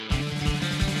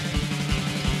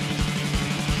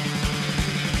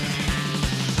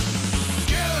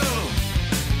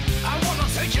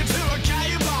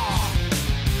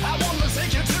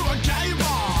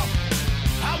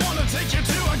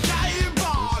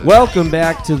Welcome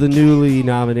back to the newly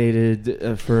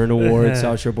nominated for an award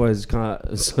South Shore Boys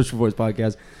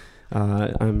podcast.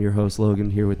 I'm your host Logan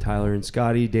here with Tyler and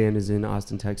Scotty. Dan is in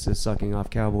Austin, Texas, sucking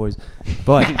off Cowboys,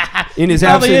 but in his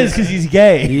absence, probably is because he's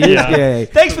gay. He is gay.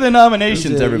 Thanks for the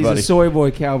nominations, everybody. He's a soy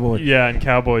boy cowboy. Yeah, and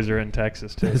Cowboys are in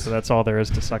Texas too, so that's all there is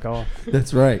to suck off.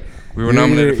 That's right. We were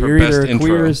nominated for best either a intro.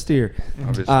 queer or steer.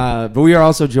 But we are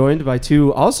also joined by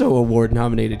two also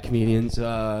award-nominated comedians.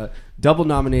 Double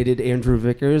nominated Andrew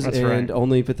Vickers and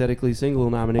only pathetically single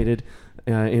nominated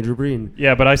Andrew Breen.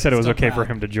 Yeah, but I said it was okay for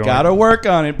him to join. Gotta work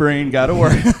on it, Breen. Gotta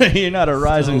work. You're not a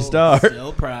rising star.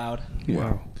 Still proud.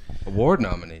 Wow. Award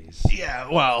nominees. Yeah,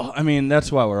 well, I mean,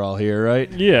 that's why we're all here,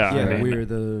 right? Yeah. Yeah, I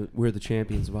mean, we're the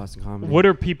champions of Boston comedy. what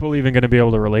are people even going to be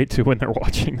able to relate to when they're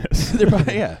watching this? They're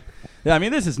probably, yeah. Yeah, I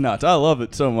mean, this is nuts. I love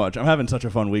it so much. I'm having such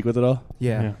a fun week with it all.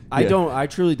 Yeah. I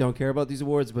truly don't care about these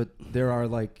awards, but there are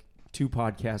like two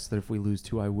podcasts that if we lose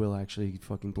to, I will actually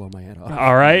fucking blow my head off.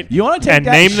 All right. You want to take and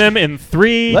that name them in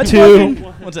 3, let's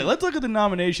 2. Let's look at the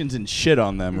nominations and shit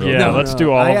on them. Real Yeah, quick. let's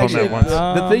do all of them at once.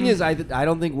 The thing is, I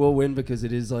don't think we'll win because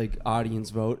it is like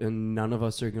audience vote, and none of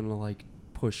us are gonna like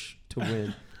push to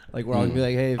win. Like we're all gonna be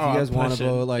like, hey, if you guys want to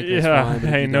vote, like that's fine.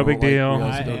 Hey, no big deal. We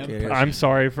also don't care. I'm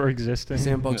sorry for existing.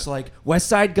 Sam Buck's like, West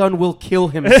Side Gun will kill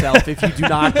himself if you do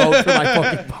not vote for my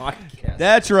fucking podcast.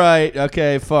 That's right.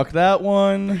 Okay, fuck that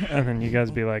one. And then you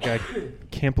guys be like, I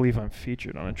can't believe I'm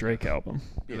featured on a Drake album.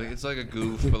 Like, it's like a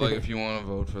goof, but like if you want to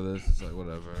vote for this, it's like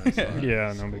whatever. It's like,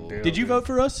 Yeah, no big deal. Did you vote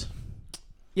for us?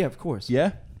 Yeah, of course.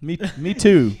 Yeah, me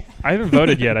too. I haven't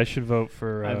voted yet. I should vote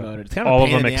for I voted. It's kind of all a of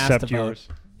pain them in the ass except to vote. yours.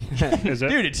 Is it?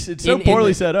 Dude, it's so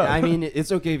poorly set up. I mean,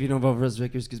 it's okay if you don't vote for us,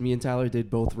 Vickers, because me and Tyler did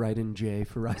both write in J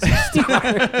for Rising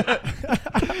Star.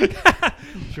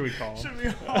 Should we call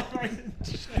him?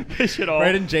 We should all.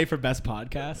 Right in J for best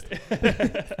podcast.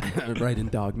 Write in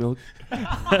Dog Milk.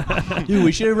 Dude,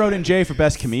 we should have wrote in Jay for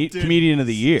best comedian of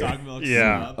the year. Dog milk.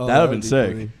 Yeah. Oh, that would have been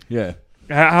sick. funny. Yeah.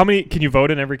 How many? Can you vote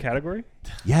in every category?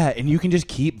 Yeah, and you can just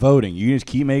keep voting. You can just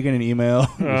keep making an email.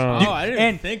 Oh, I didn't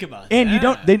even think about that. And you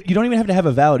don't even have to have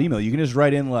a valid email. You can just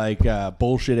write in like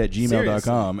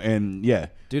bullshit@gmail.com and yeah.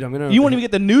 Dude, I'm gonna. You won't even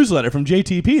get the newsletter from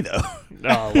JTP though.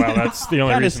 Oh wow, that's the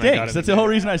only Kind of reason I got stinks. it. That's the whole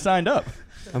reason I signed up.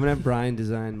 I'm gonna have Brian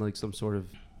design like some sort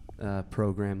of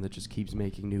program that just keeps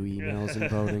making new emails and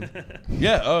voting.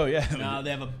 Yeah. Oh yeah. No,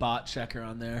 they have a bot checker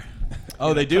on there.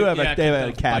 Oh, they do have a those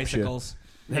captcha. bicycles.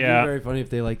 That'd be very funny if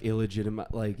they like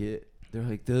illegitimate like it. They're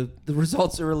like the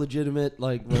results are illegitimate.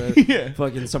 Like where Yeah.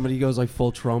 fucking somebody goes like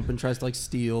full Trump and tries to like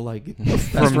steal like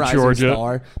From Rising Georgia.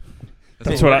 Star.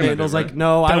 That's what I. Randall's like,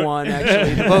 no, I won.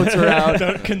 Actually, the votes are out.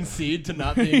 Don't concede to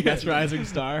not being best rising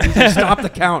star. Stop the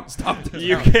count. Stop the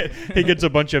You count. he gets a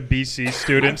bunch of BC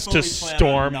students to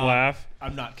storm laugh.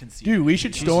 I'm not conceding. Dude, we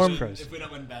should storm. Christ. If we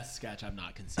don't win best sketch, I'm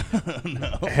not conceding.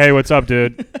 No. Hey, what's up,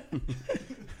 dude?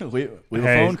 We have a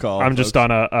Hey, phone call. I'm just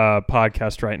folks. on a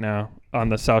podcast right now on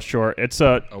the South Shore. It's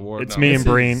me and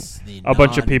Breen, This is the a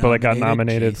bunch of people that got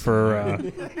non-nominated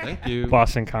nominated Jason. for Thank you.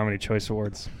 Boston Comedy Choice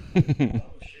Awards.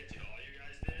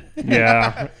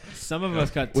 Yeah, Some of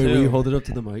us got Wait, will you two. hold it up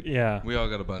to the mic? yeah. We all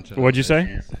got a bunch of What'd you say?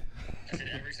 I said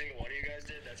every single one of you guys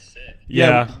did. That's sick.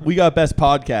 Yeah. We got best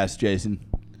podcast, Jason.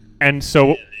 And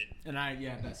so And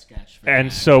best sketch. For and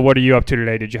that. so, what are you up to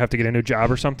today? Did you have to get a new job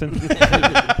or something?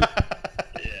 Yeah.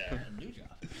 New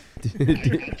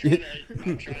job.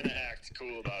 I'm trying to act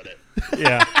cool about it.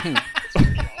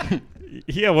 Yeah.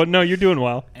 Yeah. Well, no, you're doing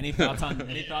well. Any thoughts on Caggiano?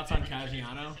 If I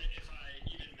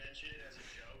even mention it as a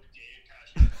joke, Dave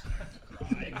Cashman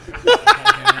starts to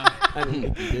cry. I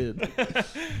don't think you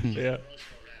did. Yeah.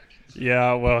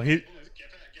 Yeah. Well, he. Get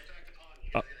back to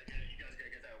pond. You guys gotta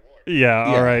get that award. Yeah.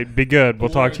 All right. Be good. We'll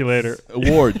talk to you later.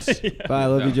 Awards. Bye, I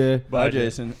love you, Jay. Bye,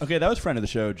 Jason. Okay, that was friend of the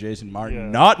show, Jason Martin. Yeah.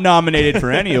 Not nominated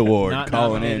for any award. Not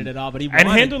calling nominated in. at all, but he And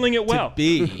wanted handling it well. to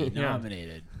be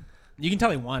nominated. You can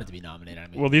tell he wanted to be nominated. I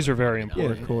mean, Well, these are very Yeah,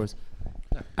 important. of course.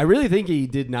 I really think he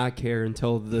did not care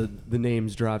until the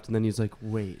names dropped, and then he's like,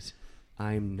 "Wait,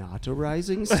 I'm not a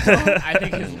rising star." I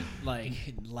think his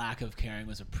lack of caring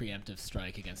was a preemptive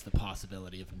strike against the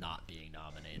possibility of not being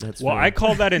nominated. That's Well, fair. I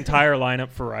called that entire lineup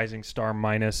for Rising Star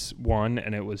 -1,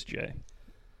 and it was Jay.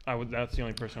 That's the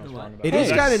only person I was wrong about. It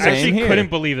is I kinda same actually here. couldn't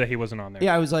believe that he wasn't on there.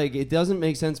 Yeah, I was like, it doesn't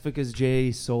make sense because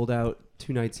Jay sold out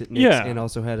 2 nights at Nick's Yeah. and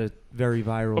also had a very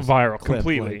viral clip,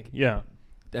 completely. like, yeah.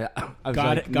 I was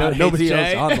God, like, God nobody hates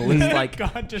else Jay. on the list. Like,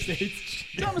 God just hates.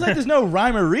 It's almost like there's no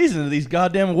rhyme or reason to these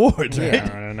goddamn awards, right? Yeah.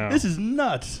 I don't know. This is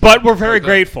nuts. But we're very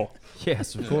grateful.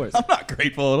 yes, of course, I'm not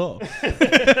grateful at all.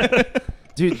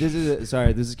 dude. This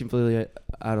is completely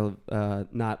out of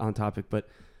not on topic, but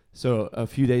So a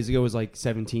few days ago was like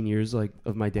 17 years like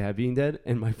of my dad being dead,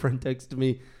 and my friend texted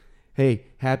me, "Hey,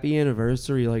 happy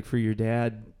anniversary like for your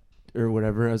dad or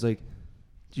whatever." I was like,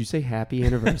 "Did you say happy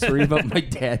anniversary about my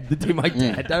dad? The day my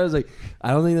dad died?" I was like,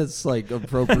 "I don't think that's like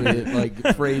appropriate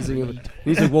like phrasing." And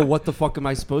he's like, "Well, what the fuck am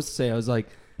I supposed to say?" I was like,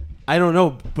 "I don't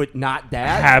know, but not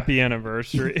that." Happy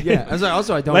anniversary. Yeah, I was like,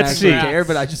 also I don't Let's actually see. care,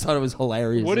 but I just thought it was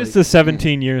hilarious. What like, is the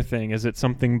 17-year thing? Is it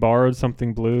something borrowed,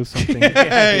 something blue, something?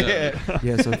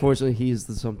 Yes, unfortunately, he is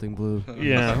the something blue.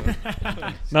 Yeah.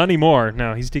 Not anymore.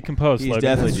 No, he's decomposed. He's Logan.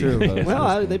 definitely That's true. decomposed.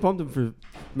 Well, they pumped him for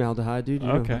formaldehyde, dude. You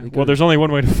know, Okay. they Well, could've- there's only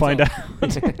one way to find out.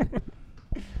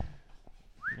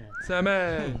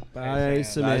 Sammy. Bye,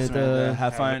 Samantha.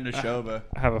 Have fun in Neshoba.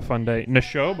 Have a fun day.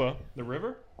 Neshoba, the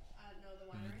river?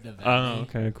 The Oh,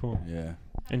 okay, cool. Yeah.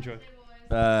 Enjoy.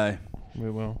 Bye. We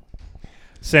will.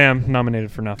 Sam,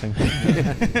 nominated for nothing.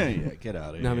 Yeah, get out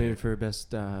of here. Nominated for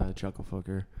best chuckle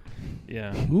fucker.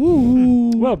 Yeah.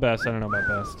 Ooh. Well, best. I don't know about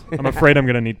best. I'm afraid I'm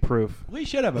going to need proof. We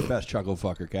should have a best chuckle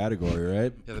fucker category,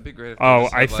 right? Yeah, that'd be great. If Oh, we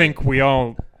just I had, think we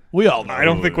all... We all know. I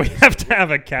don't who think it we is. have to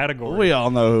have a category. We all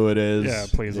know who it is. Yeah,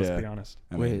 please, let's be honest.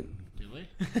 I mean, Wait. Do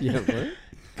we? Yeah, what?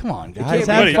 come on, It guys. can't,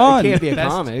 Have be, fun. it can't be a Best-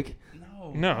 comic.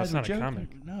 No, guys, it's not we're a joking.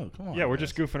 comic. No, come on. Yeah, we're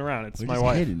guys. just goofing around. It's We're my just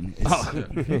wife. kidding.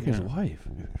 It's his wife.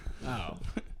 Oh,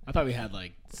 I thought we had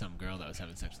like some girl that was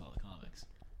having sex with all the comics.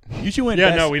 You should win. Yeah,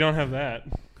 best. no, we don't have that.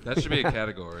 that should be a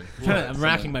category. I'm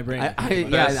racking my brain. I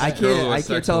Best I girl can't. with I sex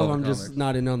can't tell with if all I'm the just comics.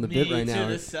 not in on the bit right now.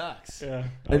 This sucks. Yeah.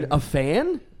 A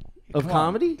fan of Come on,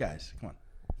 comedy? guys. Come on.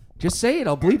 Just say it.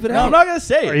 I'll bleep it No, out. I'm not gonna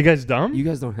say Are it. you guys dumb? You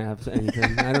guys don't have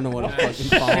anything. I don't know what I'm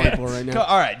fucking falling for right now.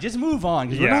 All right, just move on.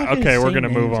 'cause we're Yeah, not gonna okay, we're say gonna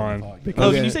move names on. the podcast. Because-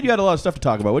 Logan, Okay. you said you had a lot of stuff to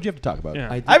talk about. What do you have to talk about?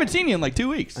 Yeah. I haven't seen you in like 2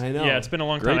 weeks. I know. Yeah, it's been a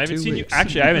long Great time. I haven't 2 seen weeks. you.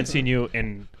 Actually, I haven't seen you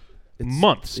in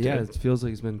months. Yeah, dude. it feels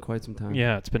like it's been quite some time.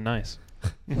 Yeah, it's been nice.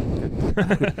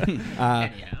 Anyhow.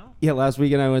 Yeah, last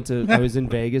weekend I was in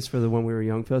Vegas for the When We Were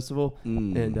Young festival,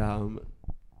 Mm.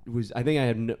 and I think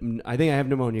I have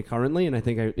pneumonia currently, and I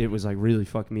think it was like really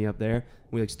fucking me up there.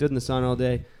 We like stood in the sun all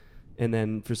day, and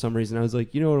then for some reason I was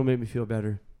like, you know what'll make me feel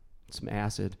better? Some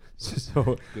acid.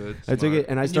 So Good. I took smart. it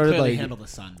and I You started clearly like, handle the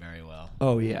sun very well.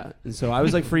 oh yeah, and so I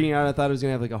was like freaking out. I thought I was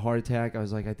gonna have like a heart attack. I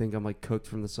was like, I think I'm like cooked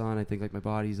from the sun. I think like my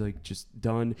body's like just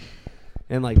done.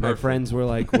 And like my Perfect. friends were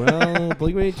like, well,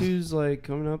 Blink-182's like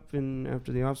coming up and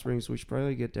after the Offspring, so we should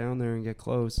probably get down there and get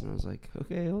close. And I was like,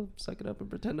 okay, I'll suck it up and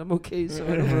pretend I'm okay so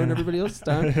I don't ruin everybody else's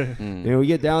time. Mm. And we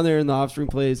get down there and the Offspring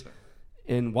plays,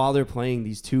 and while they're playing,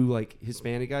 these two like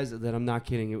Hispanic guys that I'm not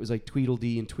kidding, it was like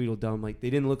Tweedledee and Tweedledum. Like they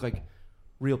didn't look like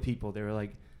real people. They were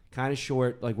like kind of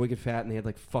short, like wicked fat, and they had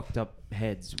like fucked up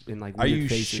heads and like Are weird you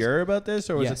faces. sure about this,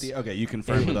 or was Yes. it the okay? You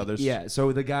confirmed with others. Yeah.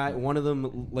 So the guy, one of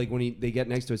them, like when they get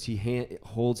next to us, he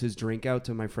holds his drink out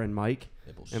to my friend Mike,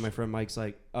 and my friend Mike's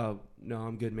like, "Oh no,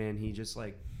 I'm good, man." He just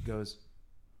like goes,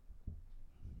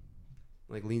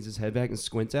 like leans his head back and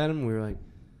squints at him. We were like,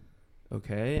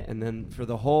 okay. And then for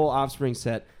the whole Offspring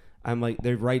set, I'm like,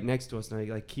 they're right next to us, and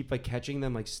I like keep like catching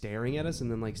them like staring at us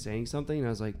and then like saying something, and I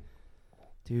was like,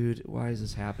 dude, why is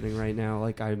this happening right now?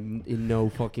 Like, I'm in no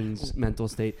fucking mental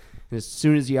state. And as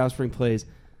soon as the Offspring plays,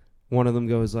 one of them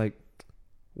goes like,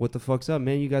 what the fuck's up,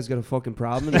 man? You guys got a fucking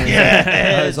problem?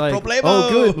 And I was like, problemo. oh,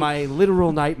 good. My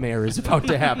literal nightmare is about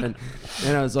to happen.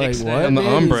 And I was like, what, And the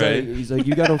man? ombre. He's like,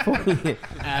 you got a fucking...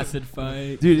 Acid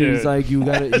fight. Dude, Dude. he's like, you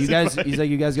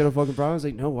guys got a fucking problem. I was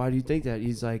like, no, why do you think that?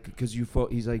 He's like, because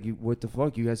he's like, what the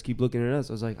fuck? You guys keep looking at us.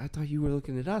 I was like, I thought you were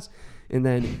looking at us. And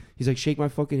then he's like, shake my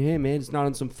fucking hand, man. It's not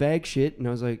on some fag shit. And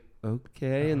I was like,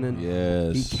 okay. And then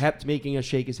Yes. he kept making us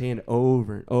shake his hand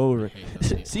over and over.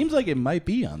 Seems like it might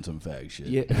be on some fag shit.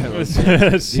 Yeah.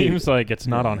 It seems like it's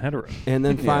not on hetero. And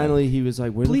then Yeah. finally he was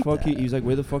like, where the Bleep fuck that. he was like,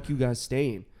 where the fuck you guys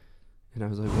staying? And I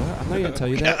was like, what? I'm not gonna tell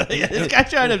you that. This guy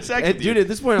trying to have sex And with you. dude, at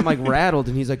this point I'm like rattled,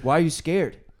 and he's like, why are you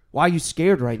scared? Why are you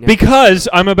scared right now? Because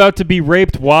I'm about to be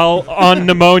raped while on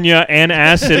pneumonia and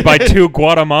acid by two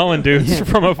Guatemalan dudes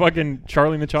from a fucking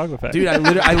Charlie and the Chocolate Factory. Dude,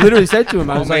 I literally said to him,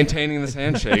 I While was like, maintaining this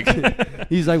handshake.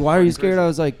 he's like, why are you scared? I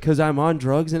was like, because I'm on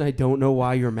drugs and I don't know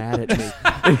why you're mad at me.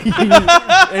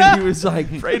 and he was like,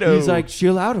 Fredo. he's like,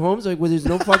 chill out, Holmes. Like, well, there's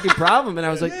no fucking problem. And I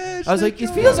was like, it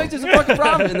feels like there's a fucking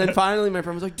problem. And then finally my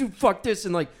friend was like, dude, fuck this.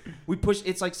 And like, we pushed,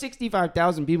 it's like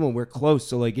 65,000 people and we're close.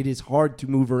 So like, it is hard to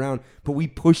move around, but we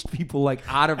pushed people like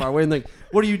out of our way. And like,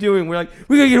 what are you doing? We're like,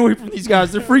 we gotta get away from these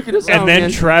guys. They're freaking us out. And then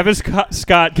man. Travis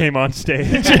Scott came on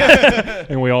stage,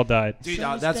 and we all died. Dude,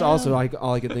 that's also like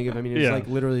all I could think of. I mean, it's Yeah. like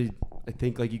literally, I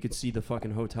think like you could see the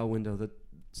fucking hotel window that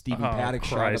Stephen Oh, Paddock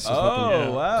shot Christ. up the fucking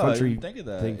Oh, wow. country I didn't think of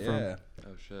that. thing Yeah.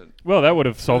 from. Oh shit. Well, that would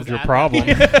have solved your that problem.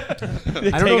 They I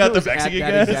don't take know if out it the was Mexican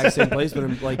at that guys. exact same place, but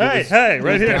I'm like, Hey, it right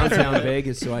was here. downtown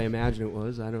Vegas, so I imagine it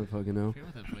was. I don't fucking know. I forget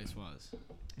what that place was.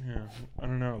 Yeah, I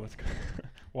don't know. Let's go.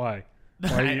 Why? Why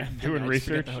are you doing I just forget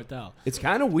research? the hotel. It's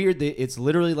kind of weird. It's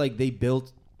literally like they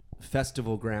built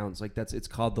festival grounds. Like it's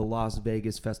called the Las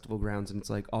Vegas Festival Grounds, and it's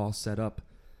like all set up.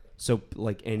 So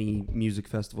like any music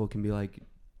festival can be like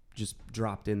just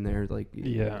dropped in there. Like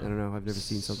Yeah. I don't know. I've never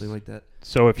seen something like that.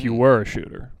 So if you were a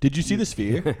shooter, Did you see the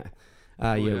Sphere?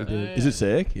 Yeah, we yeah. did. Is it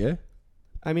sick? Yeah.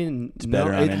 I mean, It's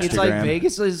better on it's like Instagram.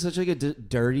 Vegas is such like a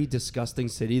dirty, disgusting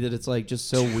city that it's like just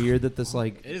so weird that this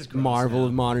like It is gross marvel now.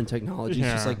 of modern technology is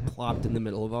just Yeah. like plopped in the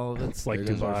middle of all of it. it's like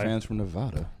There goes our Dubai. fans from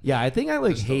Nevada. Yeah, I think I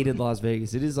like hated Las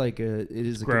Vegas. It is like a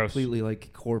Gross. completely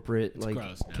like corporate like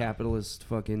gross now. capitalist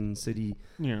fucking city.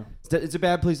 Yeah, It's a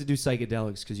bad place to do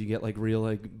psychedelics because you get like real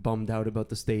like bummed out about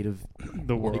the state of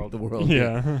the like, world. the world.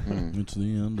 Yeah. It's the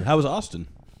end. How was Austin?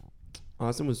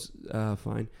 Austin was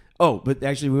fine. Oh, but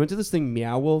actually, we went to this thing,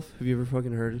 Meow Wolf. Have you ever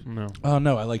fucking heard it? No. Oh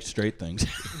no, I like straight things.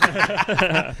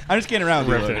 I'm just kidding around.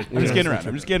 Ripped Logan. it. I'm just Yeah. kidding around.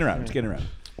 I'm just kidding around. I'm just kidding around.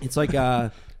 It's like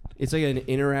it's like an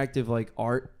interactive like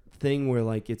art thing where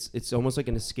like it's almost like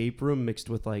an escape room mixed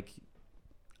with like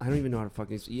I don't even know how to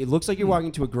fucking. It looks like you're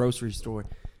walking to a grocery store,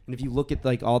 and if you look at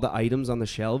like all the items on the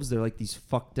shelves, they're like these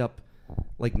fucked up,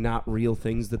 like not real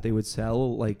things that they would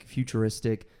sell, like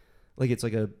futuristic. Like it's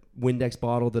like a Windex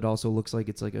bottle that also looks like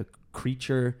it's like a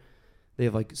creature. They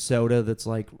have like soda that's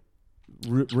like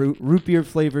root beer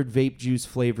flavored, vape juice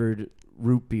flavored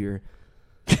root beer.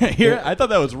 Here, I thought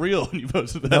that was real when you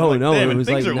posted that. No, Like, no, damn, it was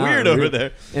things like are not weird real. over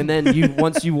there. And then you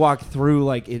once you walk through,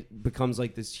 like it becomes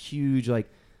like this huge like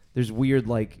there's weird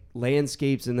like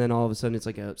landscapes, and then all of a sudden it's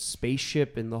like a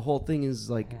spaceship, and the whole thing is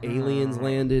like aliens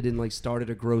landed and like started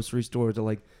a grocery store to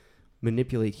like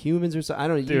manipulate humans or something. I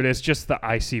don't know. Dude, it's just the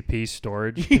ICP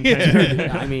storage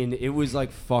container. I mean, it was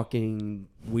like fucking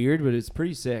weird, but it's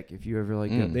pretty sick if you ever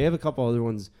like. They have a couple other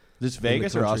ones. This the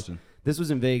Vegas or country. Austin? This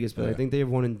was in Vegas, but I Yeah. think they have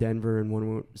one in Denver and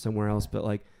one somewhere else. But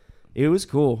like, it was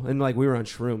cool, and like we were on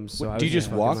shrooms. So I Do you was just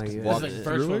fucking, walk- Like, Is walk it like through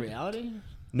virtual it? reality?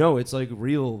 No, it's like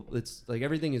real. It's like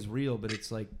everything is real, but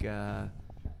it's like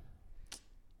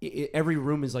every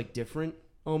room is like different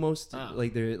almost. Oh.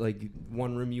 Like there, like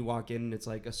one room you walk in, and it's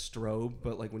like a strobe,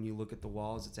 but like when you look at the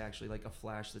walls, it's actually like a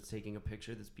flash that's taking a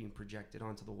picture that's being projected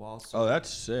onto the wall. So Oh, that's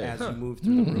sick. as you move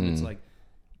through the room, it's like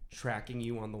tracking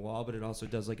you on the wall, but it also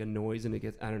does like a noise, and it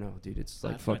gets I don't know, dude. It's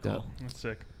like That's fucked pretty up. cool. That's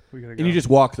sick. We gotta go. And you just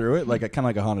walk through it, like a kind of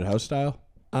like a haunted house style.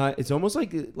 It's almost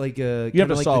like a You have kinda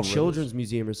to like the solve children's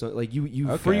museum or something. Like you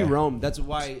Okay. free roam. That's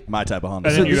why. My type of haunted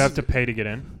and house. then you this have is- to pay to get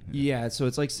in. Yeah, so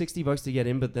it's like $60 to get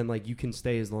in, but then like you can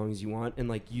stay as long as you want, and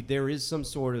like there is some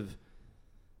sort of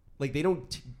like they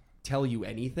don't tell you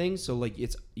anything, so like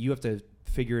you have to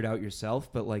figure it out yourself.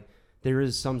 But like there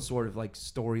is some sort of like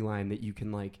storyline that you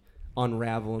can like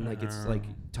unravel, and like it's like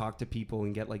talk to people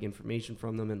and get like information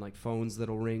from them, and like phones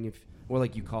that'll ring or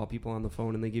like you call people on the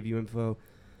phone and they give you info.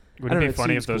 Would I it don't be know, it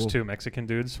funny if seems those cool. two Mexican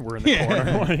dudes were in the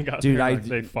corner when you got Dude, there, I- like,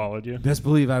 they followed you? Best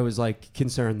believe I was like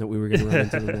concerned that we were gonna run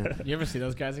into them. There. You ever see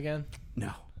those guys again?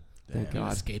 No, thank You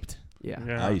God. escaped. Yeah.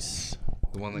 Yeah. Nice.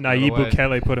 The one that got Nayib away.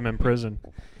 Bukele put him in prison.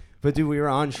 But dude, we were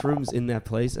on shrooms in that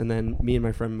place, and then me and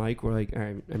my friend Mike were like, all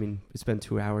right, I mean, it's been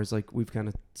 2 hours. Like, we've kind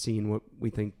of seen what we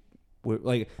think. We're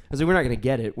like, I was like, we're not gonna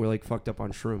get it. We're like fucked up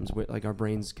on shrooms. Like, our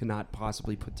brains cannot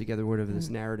possibly put together whatever this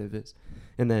narrative is.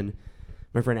 And then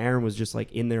my friend Aaron was just like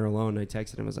in there alone. I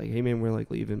texted him. I was like, hey man, we're like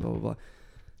leaving, blah blah blah.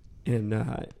 And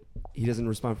he doesn't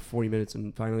respond for 40 minutes.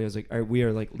 And finally, I was like, all right, we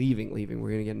are like leaving.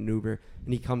 We're gonna get an Uber.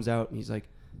 And he comes out and he's like,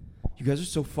 you guys are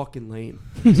so fucking lame.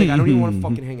 He's like, I don't even want to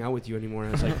fucking hang out with you anymore.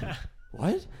 And I was like,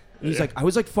 what? And he's like, I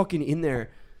was like fucking in there,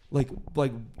 like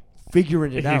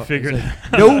figuring it He out. figured He's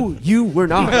it like, no, you were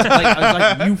not. Like, I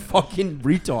was like, you fucking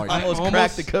retard. I Almost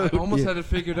cracked the code. I almost Yeah. had it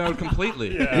figured out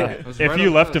completely. Yeah. I was If right you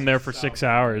on left the him there cusp. for 6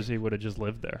 hours, he would have just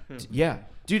lived there. Yeah.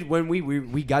 Dude, when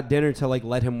we got dinner to like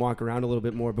let him walk around a little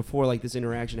bit more before like this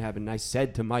interaction happened, I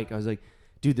said to Mike, I was like,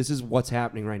 dude, this is what's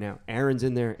happening right now. Aaron's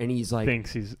in there and he's like,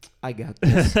 Thinks he's I got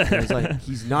this. And I was like,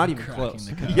 he's not even Cracking close.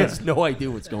 the code. He has no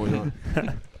idea what's going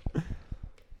on.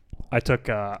 I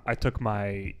took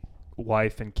my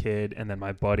wife and kid, and then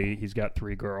my buddy. He's got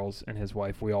 3 girls, and his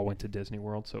wife. We all went to Disney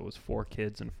World, so it was 4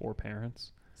 kids and 4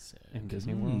 parents in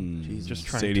Disney World. Jesus. Just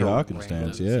trying Sadie to Hawkins random-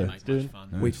 dance, Doesn't seem yeah. like Dude. much fun.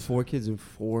 Nice. Wait, 4 kids and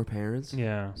 4 parents?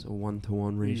 Yeah. So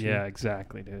 1-to-1 ratio. Yeah,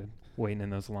 exactly, dude. Waiting in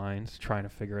those lines, trying to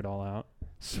figure it all out,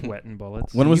 sweating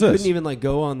bullets. When was you this? couldn't even like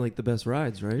go on like the best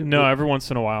rides, right? No, every once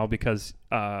in a while because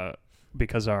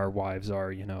our wives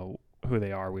are, who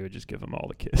they are, we would just give them all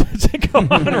the kids to go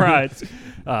on rides.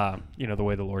 The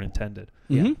way the Lord intended.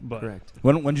 Yeah, But correct.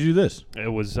 When did you do this? it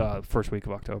was first week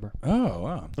of October. Oh,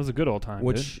 wow. It was a good old time.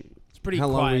 Which It's pretty How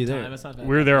long quiet were you time. there? It's not that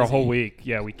We were there a busy. whole week.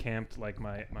 Yeah, we camped. Like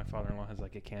my father-in-law has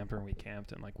like a camper, and we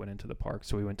camped and like went into the park.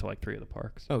 So we went to like 3 of the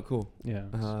parks. Oh, cool. Yeah.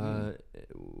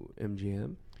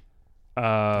 MGM.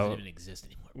 Doesn't even exist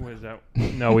anymore. What is that?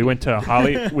 No, we went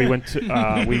to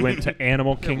we went to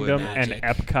Animal Kingdom and Magic.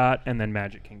 Epcot, and then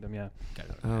Magic Kingdom. Yeah,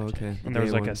 Oh, okay. and there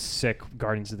was Day like a one. sick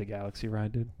Guardians of the Galaxy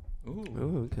ride, dude. Ooh.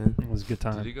 Oh, okay. It was a good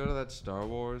Did time. you go to that Star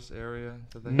Wars area?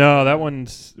 No, that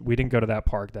one's we didn't go to that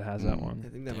park that has that I one,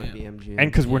 think that might be MGM.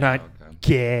 and because we're not Okay.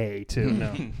 gay too.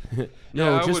 No. no,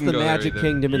 Yeah, I just wouldn't the go there Magic either.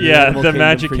 Kingdom. And Yeah, Animal the Kingdom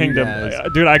Magic for you Kingdom, guys.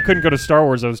 dude. I couldn't go to Star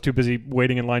Wars. I was too busy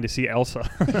waiting in line to see Elsa.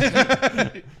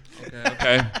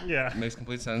 Okay. Yeah. Makes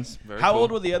complete sense. Very How cool.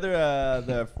 old were the other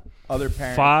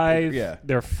parents? 5. Yeah.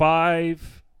 They're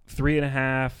 5,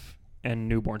 3.5, and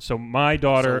newborn. So my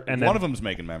daughter So and one then of them's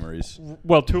making memories.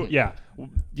 well, 2. Yeah,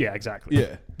 exactly.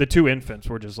 Yeah. The 2 infants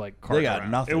were just like carting got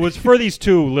around. nothing. It was for these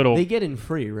 2 little. They get in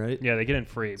free, right? yeah, they get in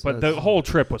free, So but the that's- whole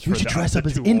trip was for We should the, dress the up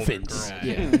as 2 older infants. girls.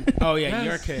 Yeah. Oh yeah,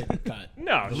 your Yes. kid got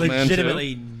No, Little man too?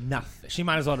 legitimately nothing. She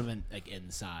might as well have been like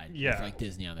inside. Yeah. With, like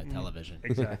Disney on the television.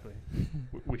 exactly.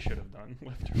 We should have done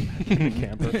left her back in the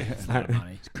camper. It's a lot of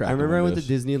money. I remember I went to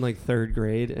Disney in like 3rd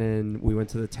grade, and we went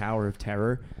to the Tower of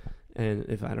Terror. And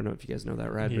I don't know if you guys know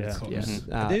that ride, Yeah. but it's,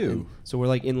 I do. and so we're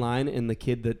like in line, and the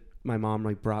kid that my mom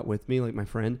like brought with me, like my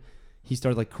friend, he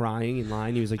started like crying in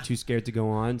line. He was like too scared to go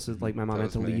on, so like my mom That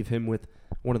had to was me. leave him with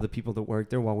one of the people that worked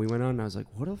there while we went on. And I was like,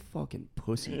 what a fucking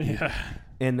pussy. dude. Yeah.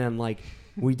 And then like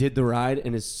we did the ride,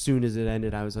 and as soon as it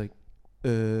ended, I was like,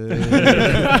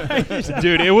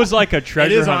 Dude, it was like a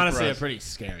treasure It is hunt for honestly a us. pretty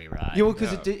scary ride. Yeah, well,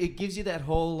 because Yeah. it gives you that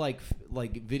whole like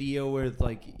video where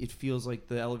like it feels like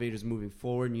the elevator's moving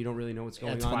forward and you don't really know what's Yeah,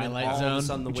 going on. And Twilight then all of a Zone.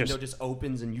 sudden the Just window just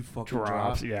opens and you fucking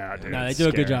drops. drop. Yeah, dude. No, they it's do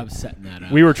a good scary. job setting that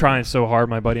up. We were trying so hard.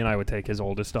 My buddy and I would take his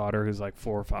oldest daughter, who's like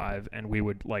 4 or 5, and we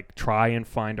would like try and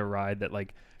find a ride that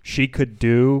like she could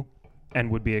do and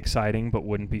would be exciting but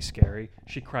wouldn't be scary.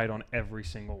 She cried on every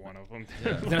single one of them.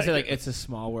 I was gonna say like it's a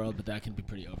small world, but that can be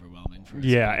pretty overwhelming for a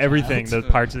yeah, small everything. child. The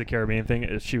Pirates of the Caribbean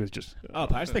thing. She was just. Oh,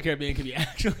 Pirates of the Caribbean can be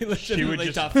actually legitimately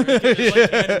just- tough. There's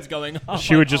like cannons going off.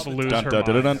 She would all just the lose time. her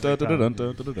mind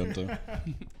every time.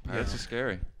 Pirates are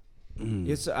scary.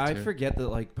 Yes, I forget that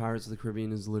like Pirates of the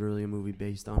Caribbean is literally a movie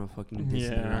based on a fucking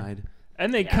Disney Yeah. ride.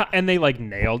 And they like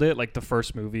nailed it. Like the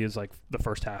first movie is like the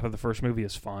first half of the first movie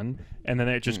is fun, and then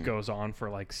it just goes on for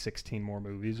like 16 more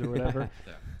movies or whatever.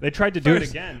 Yeah. They tried to do it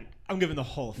First- again. I'm giving the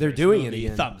whole. They're first doing it movie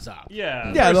again. thumbs up.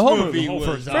 Yeah. Yeah, the whole movie movie.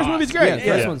 was First movie's awesome. great. Yeah, the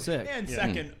first Yeah. one's sick. And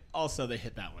second, also they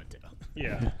hit that one too.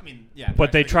 Yeah. I mean, yeah.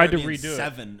 But they Pirates of the tried to Caribbean redo it.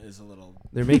 7 is a little.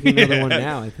 They're making another one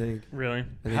now, I think. Really? I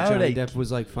think How Johnny they- Depp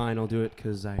was like, "Fine, I'll do it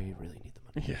because I really need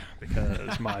the money." Yeah,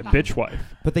 because my bitch wife.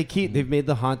 But they've made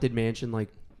the Haunted Mansion like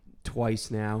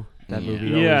twice now. That movie.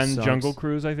 Yeah, always and sucks. Jungle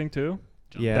Cruise, I think too.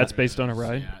 Yeah. That's based on a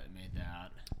ride. Yeah, it made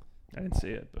that. I didn't see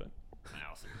it, but I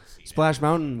also didn't see Splash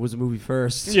Mountain was a movie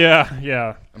first.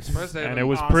 yeah. I'm surprised they And haven't. it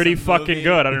was Awesome pretty movie. fucking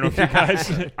good. I don't know if you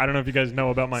guys I don't know if you guys know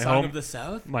about my Song home of the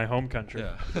South. my home country.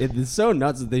 Yeah. It's so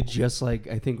nuts that they just like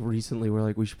I think recently were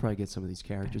like we should probably get some of these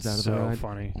characters out of the So ride.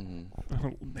 funny.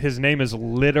 Mhm. His name is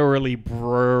literally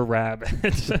Brr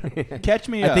Rabbit. Catch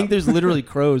me up. I think there's literally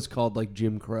crows called like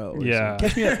Jim Crow. or Yeah.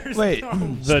 Catch me up. Wait.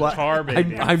 The Tar something.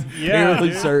 Baby. I'm Yeah, fairly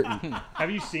dude. certain.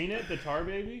 Have you seen it, the Tar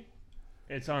Baby?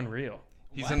 It's unreal.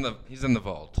 He's in the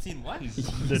vault. Seen what?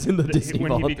 He's in the Disney when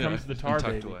vault. he becomes the Tar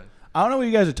tucked Baby. away. I don't know what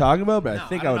you guys are talking about, but I No,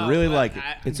 think I don't would know, really but like it.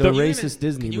 It's can a you racist even-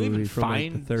 Disney can you movie even from,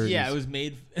 like, the find, 30s. Yeah, it was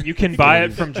made. You can buy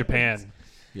it from Japan.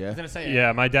 I Yeah. was gonna say.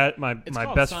 Yeah, my dad, my It's my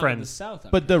called best Song of friend. the South,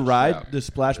 I'm But the pretty ride, Yeah. the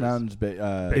Splash Mountain's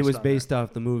It was on based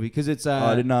off the movie because it's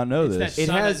I did not know It's this. that It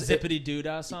song, has- that Zippity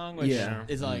Doodah song, which Yeah.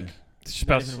 is like It's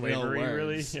not about even real slavery,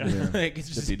 really. words. Yeah. Yeah. like it's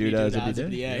just Zippity Zippity Doodah, Doodah, Zippity Zippity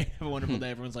Day. Day. Have a wonderful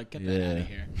day. Everyone's like, get that Yeah. out of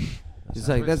here. It's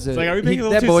like that's It's like, are we being a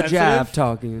little that too boy sensitive? Jav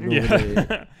talking. over there.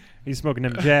 Yeah. He's smoking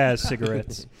them jazz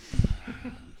cigarettes.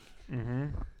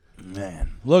 Mm-hmm. Man,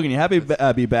 Logan, you happy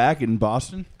to be back in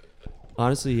Boston?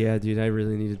 Honestly, yeah, dude, I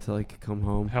really needed to like come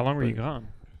home. How long were you But gone?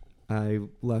 I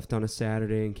left on a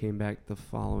Saturday and came back the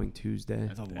following Tuesday.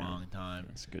 That's a long time.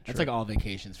 That's a good That's trip. like all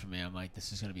vacations for me. I'm like,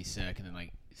 this is gonna be sick, and then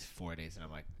like 4 days, and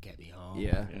I'm like, get me home.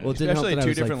 Yeah. Yeah. Well, it didn't help Especially that I two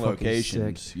was, like, different fucking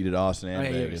locations. sick. You did Austin and Oh, yeah,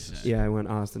 you were Vegas. sick. Yeah, I went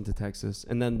Austin to Texas,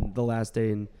 and then the last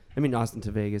day Austin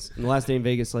to Vegas. And the last day in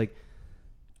Vegas, like,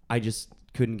 I just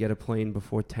couldn't get a plane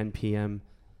before 10 p.m.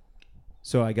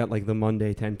 So I got like the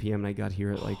Monday 10 p.m. and I got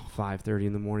here at like 5:30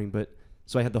 in the morning. But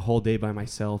so I had the whole day by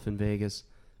myself in Vegas.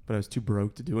 but I was too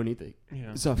broke to do anything.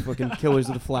 Yeah. I saw fucking Killers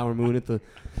of the Flower Moon at the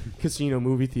casino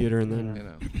movie theater, and then You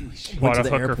know. went Bought to a the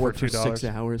hooker airport for for $2. 6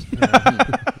 hours.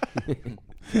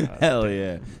 Hell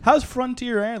yeah. How's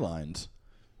Frontier Airlines?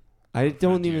 I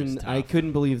don't Frontier's even. I tough.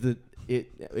 couldn't believe that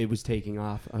it was taking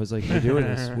off. I was like, we're doing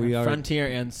this. We are. Frontier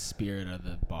and Spirit are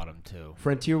the bottom two.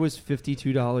 Frontier was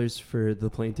 $52 for the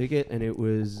plane ticket, and it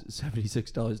was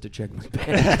 $76 to check my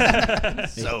bag.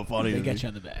 So funny. They to get me. you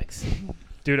on the bags.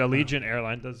 Dude, Allegiant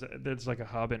Airline there's like a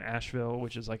hub in Asheville,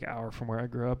 which is like an hour from where I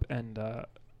grew up, and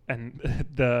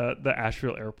the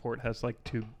Asheville airport has like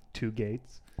two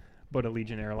gates, but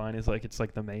Allegiant Airline is like, it's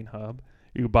like the main hub.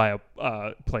 You buy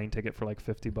a plane ticket for like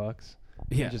 $50.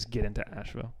 Yeah. And just get into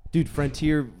Asheville. Dude,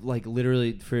 Frontier, like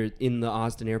literally in the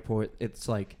Austin airport, it's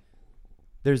like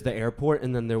there's the airport,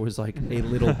 and then there was like a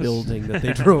little building that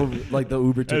they drove, like the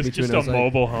Uber took It's me to. just And I a was like,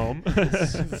 mobile home.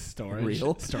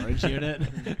 Storage unit.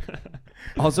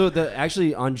 also,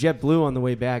 actually on JetBlue on the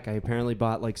way back, I apparently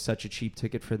bought like such a cheap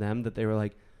ticket for them that they were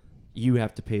like, you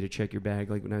have to pay to check your bag.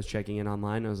 Like when I was checking in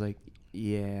online, I was like,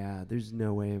 yeah, there's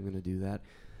no way I'm gonna do that.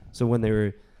 So when they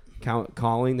were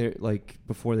calling, they're like,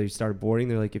 before they started boarding,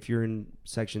 they're like, if you're in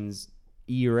sections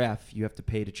E or F, you have to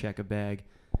pay to check a bag.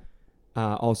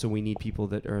 Also, we need people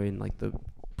that are in like the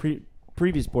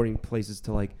previous boarding places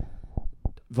to like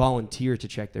volunteer to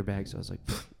check their bags. So I was like,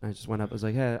 I just went up. I was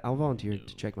like, hey, I'll volunteer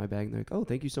to check my bag. And they're like, oh,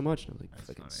 thank you so much. And I was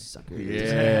like, fucking sucker.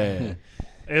 Yeah.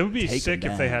 It would be Take sick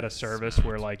if they had a bags. service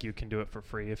where like you can do it for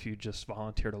free if you just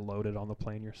volunteer to load it on the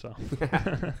plane yourself.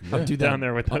 I'll do that Down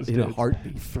there with those in a dudes.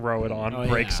 heartbeat. Throw it on, Oh,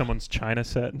 break yeah. someone's china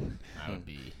set. That would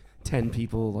be. 10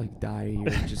 people like die here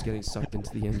just getting sucked into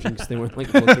the engine because they weren't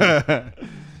like looking.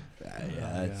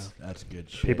 Yeah, that's good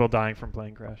shit. People dying from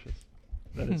plane crashes.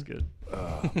 That is good.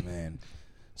 Oh man.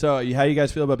 So, how you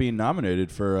guys feel about being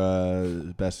nominated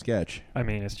for best sketch? I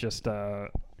mean, it's just we're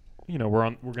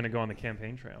gonna go on the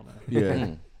campaign trail now. Yeah.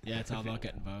 Yeah, it's all about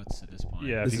getting votes at this point.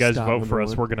 Yeah, This if is you guys stop vote number for us,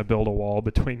 one. we're gonna build a wall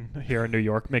between here and New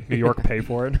York. Make New York pay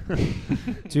for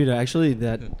it. Dude, actually,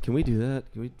 can we do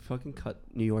that? Can we fucking cut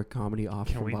New York comedy off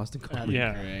Can from we- Boston That'd comedy? be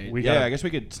Yeah, great. we Yeah, gotta I guess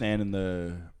we could stand in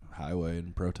the highway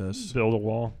and protest. build a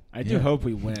wall. I do Yeah. hope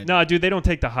we win. No, dude, they don't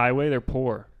take the highway. They're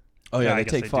poor. Oh Yeah, yeah, I they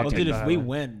guess take they do. Well, fucking. dude, if we highway.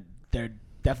 win, they're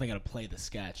definitely gonna play the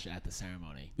sketch at the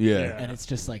ceremony. Yeah. Yeah. And it's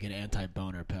just like an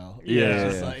anti-boner pill. Yeah, It's yeah,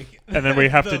 just yeah. like And then we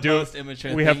have the to do most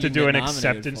immature we have thing to you do can an get nominated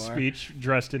acceptance for. speech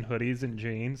dressed in hoodies and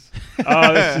jeans.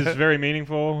 Oh, this is very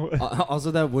meaningful. Also,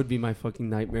 that would be my fucking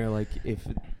nightmare. Like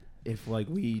if like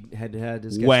we had a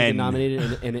sketch When? get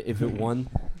nominated and if it won,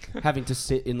 having to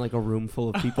sit in like a room full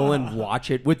of people and watch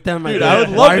it with them. Dude, I'd be I like,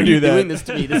 would why love to are do you that. doing this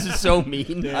to me? This is so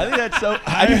mean. I think that's so.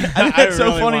 I think that's so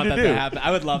really funny want to that do. happen. I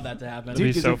would love that to happen. Dude,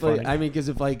 be 'cause so if, like, funny. I mean, because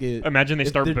if like Imagine they if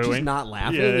start they're just booing. not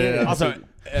laughing. Yeah, yeah, yeah. Also,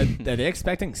 are they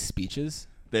expecting speeches?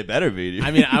 They better be. Dude.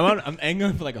 I mean, I'm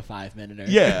going for like a 5-minute.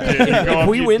 yeah. Dude, you go up,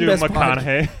 we you win do Best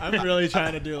McConaughey. I'm really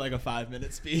trying to do like a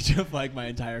 5-minute speech of like my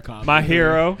entire comedy. My career.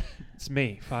 hero. It's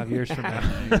me 5 years from now.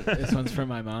 This one's for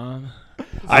my mom.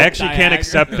 I actually can't Niagara.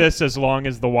 accept this as long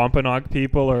as the Wampanoag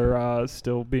people are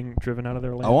still being driven out of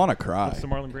their land. I want to cry. That's the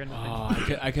Marlon Brando Oh,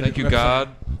 thing. I could Thank you, God.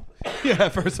 Yeah.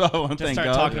 First of all, I want to Just thank start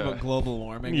God. talking Yeah. about global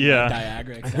warming. Yeah. And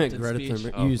Niagara acceptance Greta speech.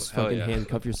 Thunberg, Oh, you just hell fucking yeah.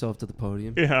 handcuff yourself to the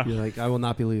podium. Yeah. You're like, I will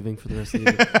not be leaving for the rest of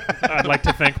the evening. I'd like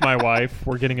to thank my wife.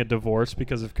 We're getting a divorce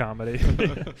because of comedy.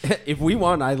 If we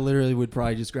won, I literally would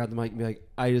probably just grab the mic and be like,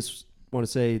 I just want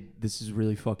to say this is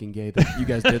really fucking gay that you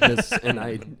guys did this, and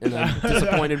I'm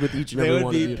disappointed with each and They every would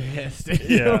one be of you. pissed.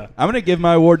 Yeah. I'm gonna give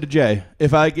my award to Jay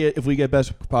if we get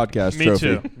best podcast Me trophy.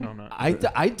 too. No, I'm not.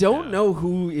 I don't know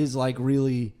who is like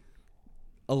really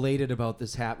elated about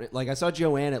this happening. Like I saw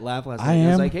Joanne at Laugh last night. And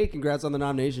I was like, hey, congrats on the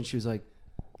nomination. She was like,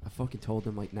 I fucking told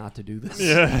them like not to do this.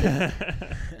 Yeah.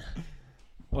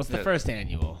 What's the Yeah. first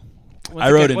annual?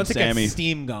 I wrote in once it Sammy. gets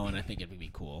steam going, I think it'd be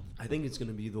cool. I think it's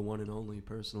gonna be the one and only,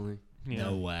 personally. Yeah.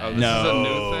 No way. Oh, this No, is a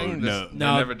new thing? no. They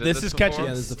No, never did this is catching before?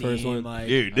 Yeah, this is the first steam, one. like,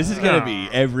 Dude, this is Uh, gonna be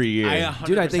every year.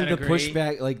 Dude, I think the 100% agree.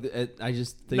 pushback, like, I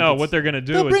just think No, it's- what they're gonna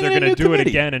do They'll is bring they're in a gonna new do it committee.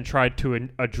 again and try to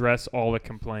address all the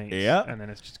complaints. Yeah. And then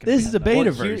it's just gonna This be is a that. beta Well,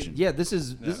 here- version. Yeah, this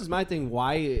is my thing.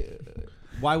 Why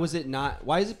was it not?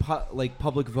 Why is it like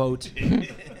public vote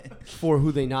for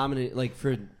who they nominate? Like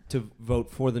to vote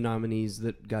for the nominees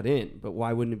that got in, but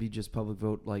why wouldn't it be just public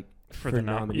vote like for the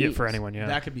nominees? yeah, for anyone. Yeah.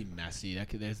 That could be messy. That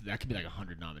could be like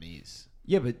 100 nominees.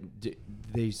 Yeah, but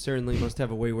they certainly must have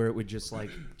a way where it would just like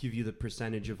give you the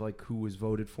percentage of like who was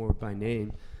voted for by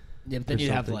name. Yeah, but then Or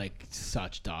you'd have something. like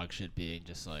such dog shit being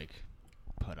just like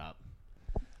put up.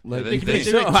 Like, they- who's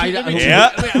Yeah.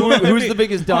 the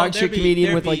biggest dog shit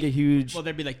comedian with like a huge? Well,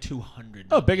 there'd be like 200.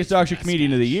 Oh, biggest dog shit Best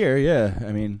comedian of the sketch. year. Yeah,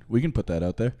 I mean, we can put that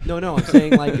out there. No, I'm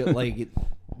saying like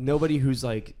nobody who's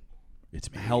like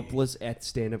It's me. helpless at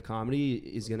stand-up comedy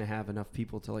is gonna have enough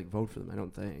people to like vote for them. I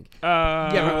don't think.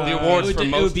 The awards for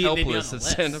most they'd be on helpless the at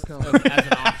list stand-up comedy. as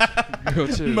an option. Go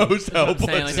to. Most I'm helpless.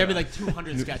 saying, like, there'd be like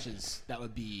 200 sketches that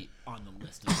would be on the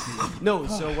list. No,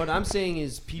 so what I'm saying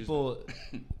is people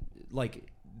like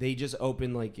they just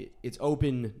open like it's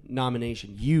open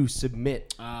nomination. You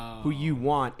submit who you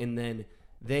want, and then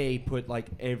they put like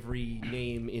every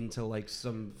name into like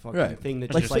some fucking Right. thing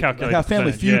that Like, just like, like like how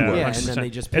Family Feud yeah, works. and then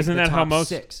they just pick Isn't the that top how most?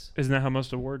 6. Isn't that how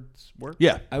most awards work?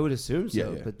 Yeah. I would assume so, Yeah,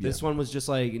 yeah, but yeah. this one was just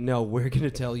like, no, we're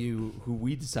gonna tell you who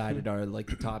we decided are like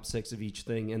the top 6 of each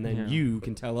thing, and then Yeah. you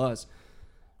can tell us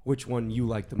which one you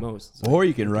like the most. It's like, Or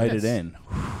you can write it yes. in.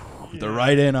 The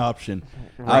write-in option.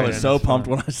 I Write-in was is so fun. pumped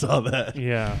when I saw that.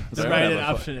 Yeah. The So I'm write-in gonna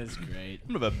have a option is great.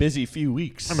 I'm gonna have a busy few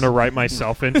weeks. I'm gonna write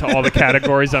myself into all the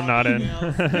categories I'm not in.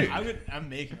 I'm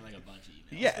making like a bunch of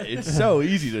emails. Yeah, it's so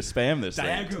easy to spam this thing.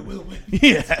 Viagra will win.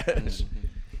 Yeah.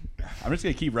 I'm just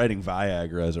gonna keep writing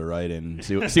Viagra as a write-in.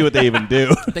 See what they even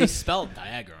do. They spelled Viagra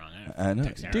on it. I know,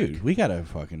 Text Eric. dude. We gotta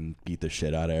fucking beat the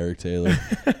shit out of Eric Taylor.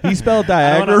 He spelled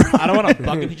Viagra. I don't want to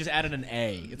bug him. He just added an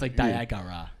A. It's like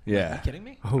Diagara. Yeah. Are you kidding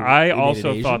me? Oh, I you made it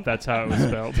also Asian? thought that's how it was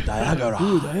spelled.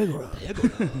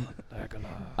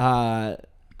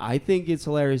 I think it's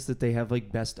hilarious that they have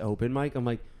like best open mic. I'm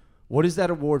like, what is that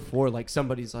award for? Like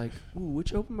somebody's like, ooh,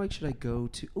 which open mic should I go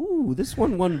to? Ooh, this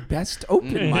one won best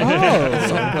open mic. Oh.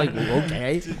 So I'm like,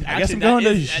 okay. I guess I'm going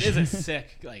to. That is a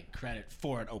sick like credit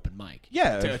for an open mic.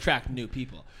 Yeah. To attract new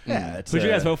people. Yeah, it's Who'd you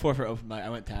guys vote for open mic? I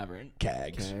went Tavern.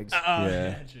 Cags. Cags.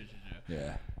 Yeah. True.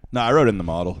 Yeah. No, I wrote in the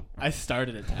model. I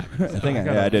started at Tavern. I think I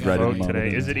gotta did write in vote the model. today.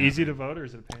 didn't Is I? it easy to vote or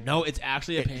is it a pain? No, it's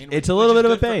actually a pain. It's a little bit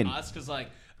of a pain. for us because like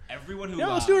everyone who Yeah,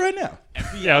 let's do it right now.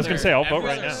 Yeah, I was gonna say, I'll vote every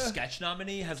right other now. Sketch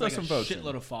nominee has Throw like a some votes in.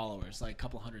 shitload of followers, like a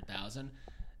couple 100,000.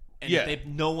 And Yeah.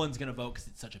 no one's gonna vote because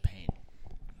it's such a pain.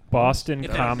 Boston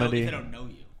If they don't know- comedy. if they don't know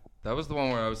you. That was the one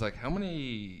where I was like, how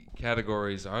many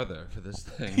categories are there for this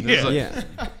thing? Yeah. There's like, Yeah.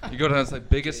 You go down, it's like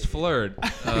biggest flirt.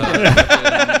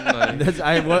 That's,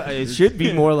 it should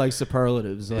be more like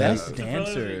superlatives. Like, Best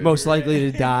dancer. most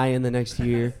likely to die in the next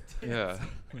year. yeah.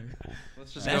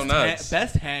 Let's just go nuts.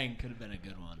 Best hang could have been a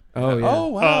good one. Oh yeah. Oh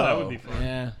wow. Oh, that would be fun.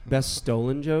 Yeah. Best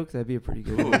stolen joke. That'd be a pretty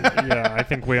good one. Yeah, I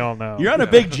think we all know. You're on a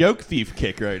big joke thief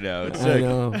kick right now. It's I sick.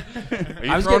 know. Are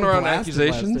you I was throwing getting around blasted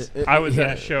accusations? last- I was yeah.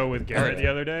 at a show with Garrett the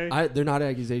other day. They're not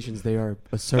accusations. They are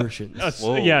assertions.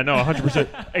 Whoa. Yeah, no,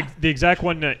 100%. The exact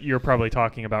one that you're probably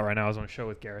talking about right now. I was on a show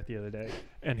with Garrett the other day,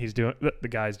 and he's doing the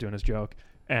guy's doing his joke,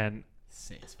 and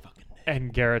Say his fucking name.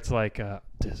 and Garrett's like,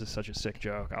 "This is such a sick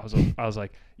joke." I was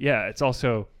like, "Yeah, it's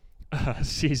also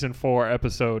season 4,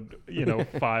 episode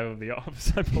 5 of The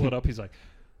Office." I pull it up. He's like,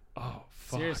 "Oh,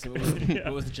 fuck." Seriously, Yeah.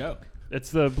 what was the joke? It's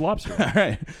the lobster. All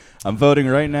right. I'm voting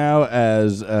right now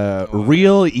as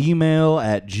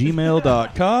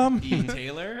realemail@gmail.com. E.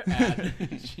 Taylor at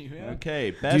Gmail.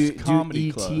 Okay, best comedy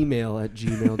do club. etmail at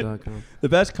gmail.com. The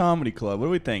best comedy club. What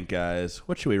do we think, guys?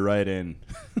 What should we write in?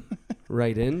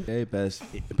 Right in. Okay, best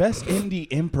indie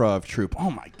improv troupe.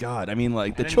 Oh my god! I mean,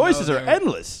 like the I didn't choices know are there-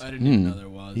 endless. I didn't even know there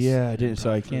was. Yeah, I didn't.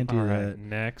 So I can't do All right, that.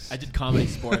 next. I did comedy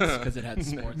sports because it had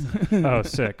sports in it. Oh,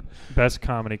 sick. Best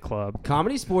comedy club.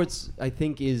 Comedy Sports, I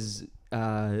think, is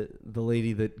the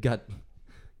lady that got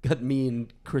me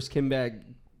and Chris Kimbag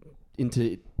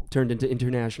turned into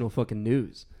international fucking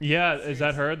news. Yeah, is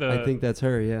that her? I think that's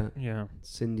her. Yeah, Yeah.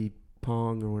 Cindy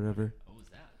Pong or whatever. What was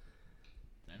that?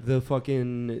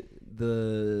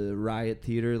 The Riot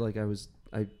Theater. Like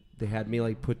they had me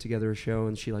like put together a show,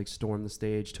 and she like stormed the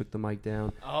stage, took the mic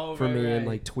down for me, and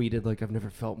like tweeted like, "I've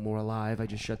never felt more alive. I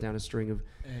just shut down a string of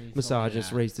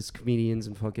misogynist, racist comedians,"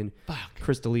 and fucking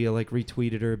Chris D'Elia like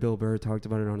retweeted her. Bill Burr talked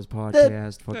about it on his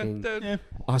podcast. Fucking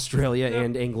Australia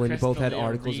and England both had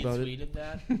articles about it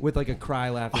That? with like a cry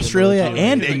laughing Australia emoji.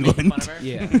 and Like, England. making fun of her?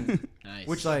 Yeah. Nice.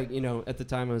 Which like at the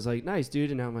time I was like, nice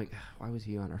dude, and now I'm like, why was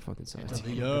he on our fucking side?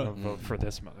 I'm gonna vote for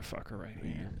this motherfucker right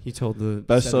here. He told the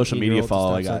Best social media 17-year-old to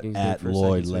follow I stop got sucking his dick at for a second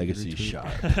Lloyd so he could Legacy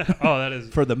retweet. Shop Oh, that is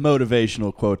for the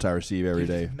motivational quotes I receive every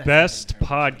day. best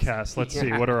podcast. Let's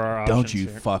see. What are our options Don't you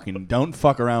here? don't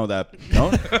fuck around with that.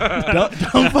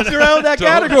 Don't fuck around with that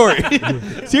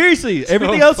category. Seriously,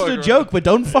 everything else is a joke, but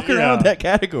don't fuck around with that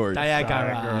category.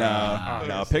 Diagara.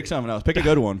 No, pick something else. Pick a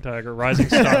good one. Tiger, Rising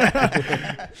Star.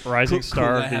 Rising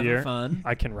Star of the having year. Fun.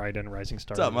 I can write in Rising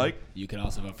Star. What's up, of the Year. Mike? You can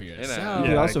also vote for yourself. Yeah, You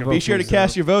can also I vote Be for sure to yourself.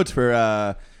 cast your votes for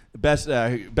best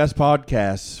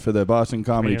podcasts for the Boston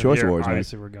Comedy Here, Choice Awards. Man.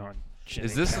 Obviously, we're going.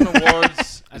 Is this an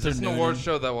awards? As Is this a an noonie. awards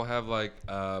show that will have like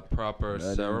a proper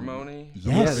ceremony?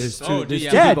 Yeah, Yes. there's two. Oh, there's yeah.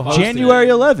 two Yeah, people hosting January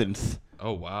it. 11th.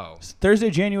 Oh wow. It's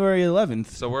Thursday, January 11th.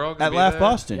 So we're all gonna at be Laugh there?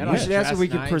 Boston. Yeah, We should ask if we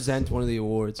could Nice. present one of the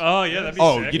awards. Oh yeah, that'd be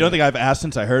Oh, sick. you don't think I've asked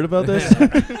since I heard about this?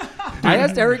 I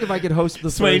asked Eric if I could host the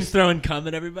Swain's first. throwing cum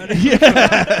at everybody.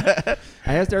 I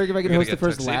asked Eric if I could We're host the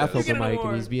gonna first get laugh tuxedos. open You get an mic, and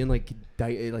award. he's being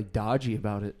like dodgy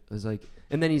about it. I was like,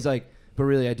 and then he's like, but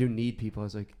really, I do need people. I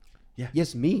was like, Yeah.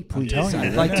 yes, me, please. telling you.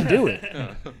 I'd like to do it.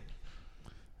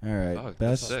 All right. Oh, that's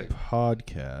Best sick.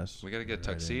 podcast. We gotta get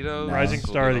tuxedos. Rising We'll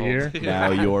Star do of the whole- Year.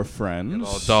 Now your Get friends.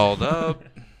 all dolled up.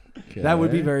 That would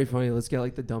be Okay. very funny. Let's get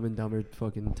like the Dumb and Dumber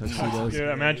fucking tuxedos.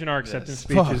 Yeah, imagine our acceptance Yes.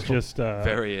 speech Fuck. is just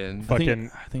Very in. fucking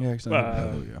I think I accidentally.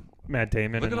 uh, there we go. Matt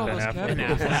Damon Look and at all Ben those Affleck.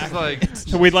 categories. This is like.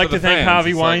 So we'd like for to the thank fans,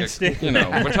 Harvey it's like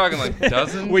Weinstein. we're talking like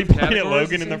dozens. We pointed at categories,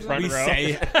 Logan in the it seems front like. We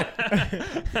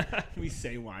row. say we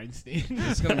say Weinstein.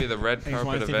 It's gonna be the red Thanks carpet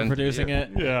Weinstein event. for producing here.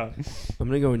 it. Yeah, I'm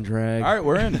gonna go in drag. All right,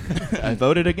 we're in. I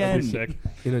voted that'd again. be sick.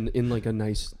 In like a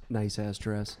nice ass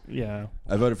dress. Yeah.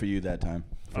 I voted for you that time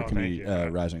for Oh, thank you.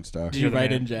 Rising Star. Did you You're the write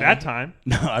man. in Jay? That time?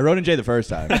 No, I wrote in Jay the first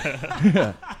time.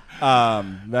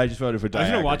 But I just voted for I'm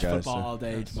Diagra, gonna watch guys, football so- all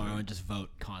day tomorrow and just vote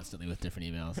constantly with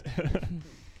different emails.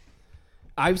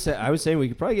 I was saying we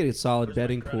could probably get a solid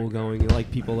betting pool going. And,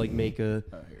 like people like make a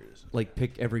Oh, here it is. like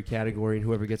pick every category and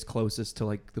whoever gets closest to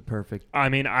like the perfect. I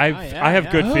mean, yeah, I have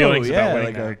good yeah. feelings Oh, about yeah, winning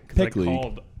like a that 'cause I pick league.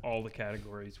 called all the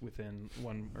categories within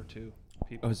one or two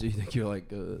people. Oh, so you think you're like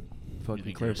fucking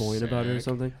think you're clairvoyant about it or sick?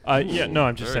 something? Yeah, no,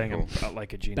 I'm just Very saying cool. I'm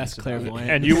like a genius. Best about it.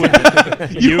 clairvoyant. And you would.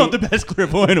 You want the best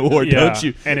clairvoyant award, yeah. don't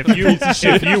you? And if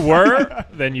you were,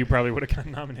 then you probably would have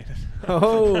gotten nominated.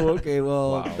 Oh, okay.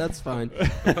 Well, that's fine.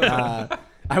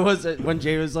 I was when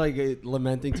Jay was like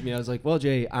lamenting to me. I was like, "Well,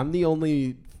 Jay, I'm the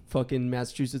only fucking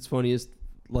Massachusetts funniest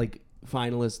like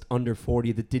finalist under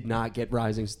 40 that did not get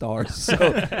Rising Stars. So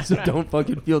don't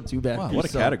fucking feel too bad. Wow, for what a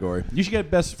yourself." category. You should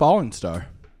get best fallen star.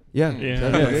 Yeah, Yeah.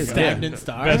 that'd be Yeah. great. Stagnant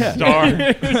star. Best star,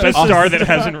 best star that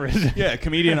hasn't risen. Yeah,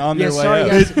 comedian on Yeah, their way sorry up.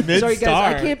 guys. Sorry Mid-star.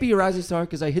 guys, I can't be a Rising Star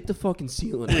because I hit the fucking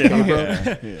ceiling. Yeah. bro.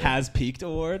 Yeah. Has peaked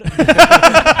award.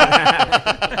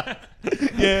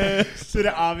 Yeah. So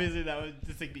obviously that was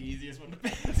just like the easiest one to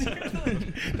pick.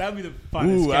 That would be the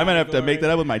funnest. Ooh, I might have to make that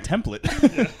up with my template.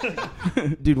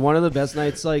 Dude, one of the best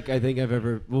nights like I think I've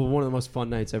ever one of the most fun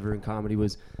nights ever in comedy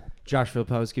was Josh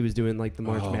Filipowski was doing like the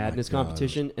March Oh my Madness God.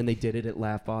 competition and they did it at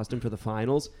Laugh Boston for the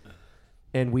finals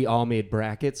and we all made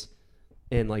brackets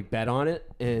and like bet on it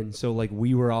and so like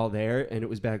we were all there and it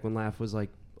was back when Laugh was like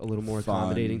a little more Fun,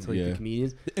 accommodating to like yeah. the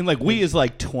comedians. And like we is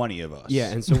like 20 of us. Yeah,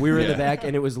 and so we were in the Yeah. back,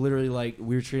 and it was literally like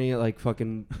we were treating it like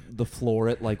fucking the floor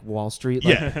at like Wall Street.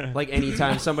 Like, Yeah. like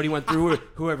anytime somebody went through,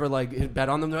 whoever like bet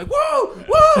on them, they're like, whoa,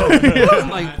 whoa, whoa. And,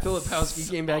 like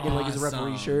Filipowski came back in like his referee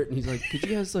Awesome. shirt, and he's like, could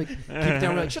you guys like keep it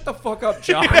down? We're like, shut the fuck up,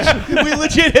 Josh. We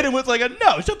legit hit him with like a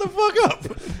no, shut the fuck up.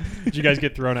 Did you guys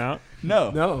get thrown out? No.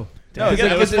 No, No,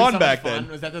 again, it was fun back then.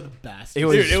 Was that the best? It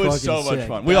was Dude, it was fucking so much sick.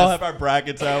 fun. We all have our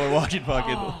brackets out. We're watching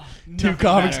fucking two nothing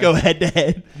comics better. go head to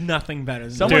head. Nothing better.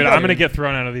 Than Someone Dude, got- I'm gonna get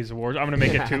thrown out of these awards. I'm gonna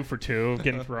make it 2 for 2,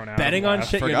 getting thrown out. betting on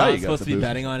shit you're Forgot you not got supposed the to be boost.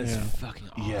 betting on is Yeah. fucking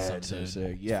awesome. Yeah, it's so dude.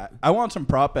 sick. Yeah, I want some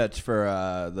prop bets for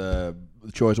the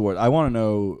Choice Award. I want to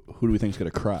know who do we think is gonna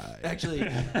cry. Actually,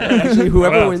 What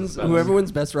whoever else?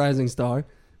 wins Best Rising Star.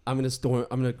 I'm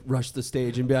gonna rush the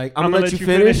stage and be like, I'm I'm gonna gonna let you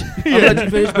finish. I'm gonna let you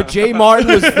finish. But Jay Martin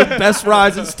was the best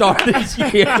Rising Star this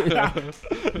year.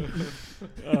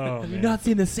 Oh, Have you man. not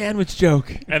seen the sandwich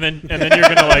joke? And then you're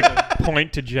gonna like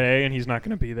point to Jay, and he's not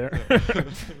gonna be there.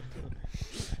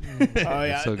 Oh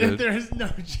yeah, so good. there's no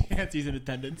chance he's in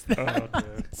attendance.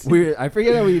 I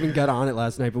forget how we even got on it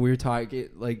last night, but we were talking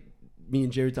like me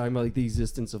and Jay were talking about like the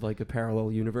existence of like a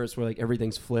parallel universe where like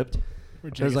everyth's flipped.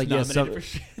 I was like, yeah,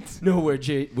 no, where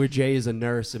Jay is a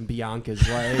nurse and Bianca's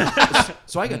like,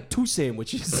 so I got 2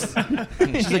 sandwiches.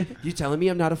 She's like, you telling me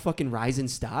I'm not a fucking rising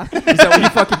star? Is that what you're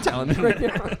fucking telling me right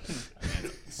now?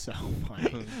 So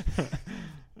funny.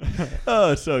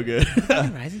 Oh, it's so good.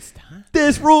 Rising star.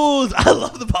 This rules. I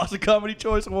love the Boston Comedy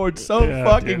Choice Award so Yeah,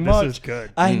 fucking dude, much. This is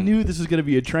good. I knew this was gonna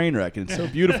be a train wreck, and it's so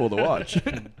beautiful to watch.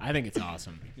 I think it's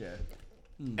awesome. Yeah.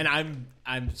 And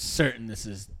I'm certain this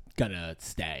is gonna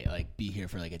stay, like be here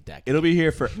for like a decade. It'll be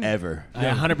here forever. I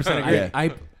 100% agree. Yeah.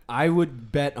 I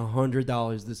would bet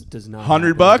 $100 this does not. $100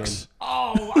 happen bucks.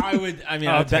 Oh, I would. I mean,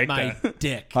 I'll I would bet take my that.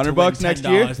 dick. $100 to bucks win next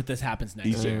year? $10 If this happens next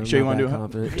Easy. year. I'm Sure you not wanna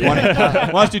that do confident.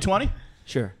 20. Want us to do 20?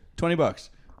 Sure. $20.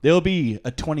 There'll be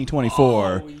a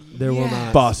 2024 There will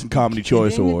not. Boston Comedy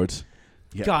Choice kidding? Awards.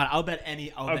 Yeah. God, I'll bet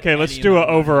any. Okay, let's do a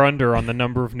over/under on the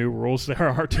number of new rules there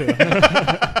are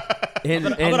to. And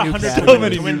I'll bet new 100 categories. So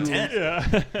many to win new 10.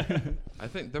 Yeah. I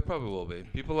think there probably will be.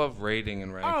 People love rating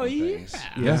and ranking Oh, yeah. things.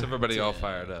 Yeah. Gets everybody all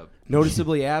fired up.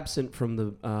 Noticeably absent from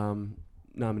the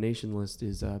nomination list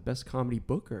is Best Comedy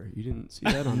Booker. You didn't see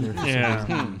that on there.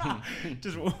 Yeah.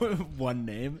 Just one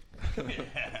name.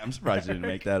 I'm surprised you didn't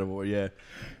make that award. Yeah.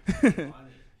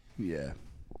 Yeah.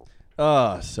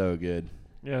 Oh, so good.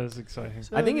 Yeah, it's exciting.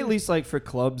 I think at least like for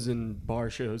clubs and bar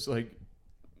shows, like,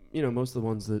 you know, most of the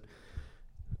ones that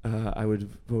I would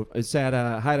vote. It's sad.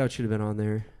 Hideout should have been on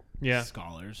there. Yeah.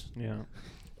 Scholars. Yeah.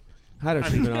 Hideout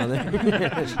should have been on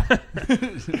there.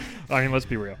 I mean, let's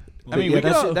be real. I mean, we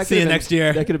could all- that see you could've been- next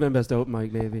year. That could have been best open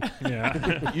mic, maybe.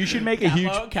 Yeah. You should make a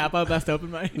huge. Capo best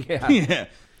open mic. Yeah. Yeah.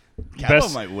 Capo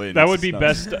might win. That would be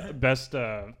It's best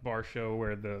bar show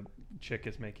where the chick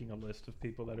is making a list of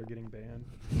people that are getting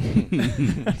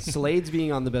banned. Slade's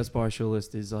being on the best bar show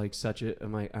list is like such a.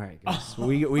 I'm like, all right, guys,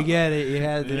 we get it. You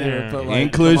had to do Yeah. it, but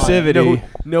like, Inclusivity. come on.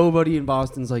 Nobody in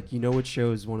Boston's like, you know what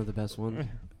show is one of the best ones?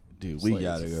 Dude, we Slade's.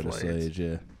 gotta go to Slade's. Slade,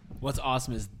 yeah. What's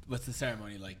awesome is what's the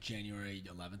ceremony like January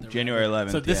 11th? Or January whatever?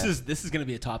 11th, So this yeah. is going to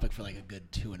be a topic for like a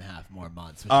good 2.5 more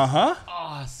months. Which Uh-huh. is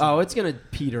awesome. Oh, it's gonna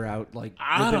peter out like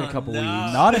I within a don't couple know.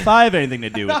 weeks. Not if I have anything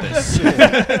to do with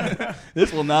this.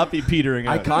 This will not be petering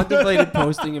I out. contemplated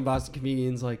posting in Boston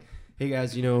Comedians like, hey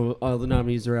guys, you know, all the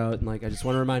nominees are out, and like I just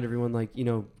want to remind everyone, like, you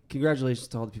know, congratulations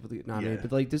to all the people that get nominated, Yeah.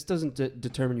 but like this doesn't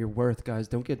determine your worth, guys.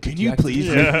 Don't get. Can you dejected. please?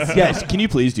 Yeah. Yes. Can you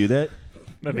please do that?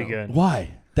 That'd be good. Why?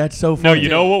 That's so No, funny. you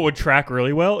know what would track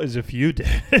really well is if you did.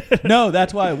 No,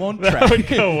 that's why I won't That track. would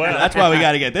go well. That's why we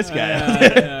got to get this guy.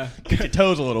 Yeah. Get your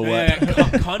toes a little wet.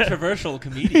 Yeah, controversial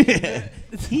comedian.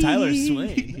 Tyler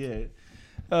Swain. Yeah.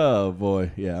 Oh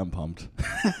boy, yeah, I'm pumped.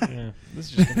 Yeah. This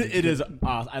is just gonna be It is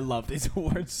awesome. I love these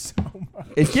awards so much.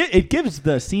 It gives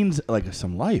the scenes like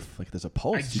some life. Like there's a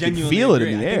pulse. I You can genuinely feel agree.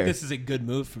 it in the I air. think this is a good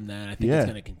move from that. I think Yeah. it's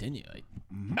going to continue. Like,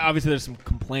 obviously, there's some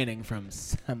complaining from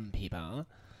some people.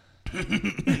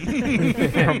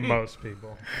 from most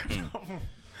people.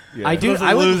 Yeah. I do. Those are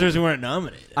I would. losers who weren't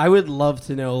nominated. I would love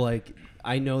to know. Like,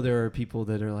 I know there are people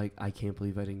that are like, I can't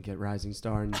believe I didn't get Rising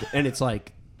Star, and it's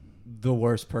like the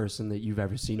worst person that you've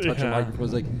ever seen touch a Yeah. microphone.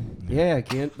 It's like, yeah, I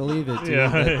can't believe it. Dude. Yeah,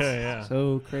 That's yeah.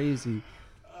 so crazy.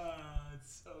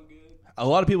 It's so good. A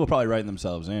lot of people probably writing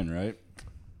themselves in, right?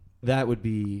 That would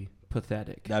be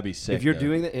pathetic. That'd be sick. If you're though.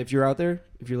 doing that, if you're out there,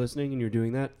 if you're listening and you're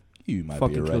doing that, you might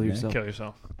fucking be a kill redneck. yourself. Kill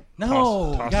yourself.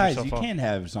 No, Toss guys, yourself you off. can't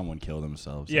have someone kill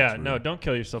themselves. Yeah, That's no, rude. don't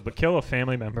kill yourself, but kill a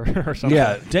family member or something.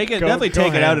 Yeah, take it. Go- Definitely go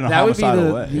take it out in a that would be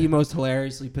homicidal way. the most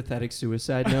hilariously pathetic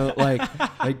suicide note.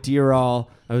 Like dear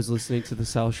all, I was listening to the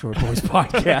South Shore Boys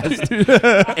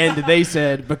podcast, and they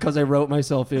said because I wrote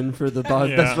myself in for the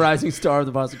Yeah. best rising star of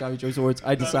the Boston Comedy Choice Awards,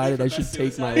 I decided I should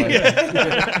take my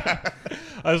life.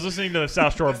 I was listening to the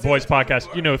South Shore Boys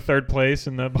podcast. You know, third place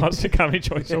in the Boston Comedy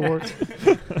Choice Awards.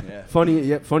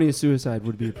 Funniest suicide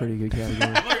would be a pretty good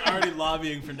category. I'm already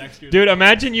lobbying for next year. Dude,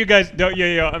 imagine you guys. No,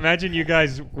 yeah. Imagine you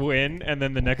guys win, and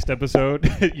then the next episode,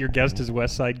 your guest is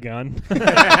West Side Gun.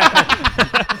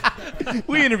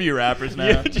 We interview rappers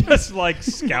now. You just like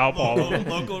scalp all of them.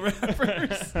 Local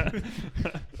rappers.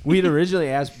 We'd originally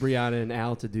asked Brianna and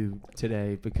Al to do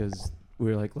today because we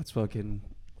were like, let's fucking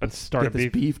Let's start get a this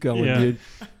beef. beef going, Yeah. dude.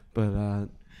 But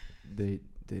they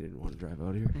didn't want to drive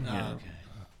out here. Oh, okay.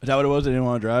 Is that what it was? They didn't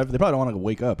want to drive. They probably don't want to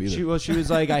wake up either. She was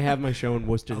like, I have my show in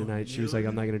Worcester tonight. She was like,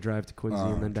 I'm not gonna drive to Quincy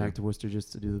Oh, and then true. back to Worcester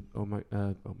just to do my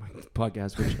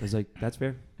podcast. Which I was like, that's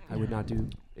fair. I would not do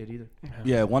it either.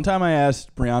 Yeah, one time I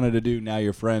asked Brianna to do Now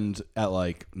You're Friends at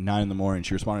like 9 in the morning.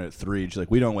 She responded at 3. And she's like,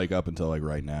 we don't wake up until like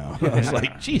right now. I was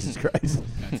like, Jesus Christ.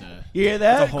 That's a, You hear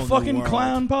That's a that? whole new Fucking world.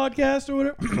 clown podcast or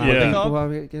whatever? Yeah. What are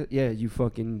they called? Yeah, you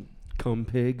fucking cum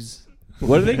pigs.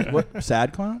 What are they? What?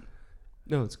 Sad clown?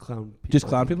 No, it's clown. People. Just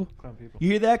clown people? Clown people.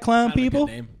 You hear that, clown kind of a good people?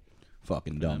 name.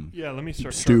 Fucking dumb. Yeah, let me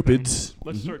start. Stupids. Chirping.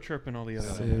 Let's start chirping all the other.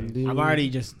 Sandy. I'm already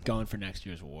just going for next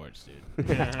year's awards, dude.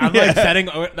 Yeah. I'm like setting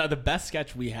the best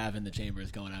sketch we have in the chamber is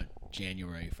going out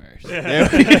January 1st.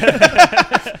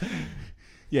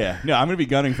 Yeah. No, I'm going to be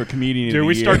gunning for comedian of Dude, the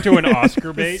we year. start doing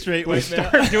Oscar bait. Straight We white man.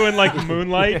 start doing like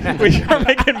Moonlight. We start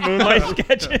making Moonlight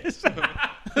sketches.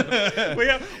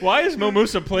 Why is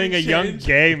Momusa playing a young change-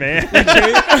 gay man?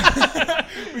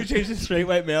 We changed the straight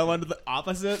white male one to the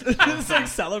opposite. It's like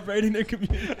celebrating their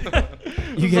community.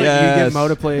 You get Yes. Mo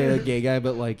to play a gay guy,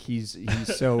 but like he's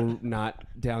so not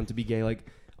down to be gay. Like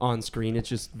on screen, it's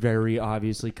just very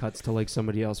obviously cuts to like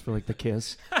somebody else for like the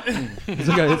kiss.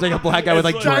 It's like a black guy with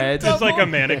like It's dreads. It's like a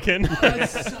mannequin.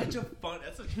 That's such a fun.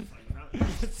 That's such a fun.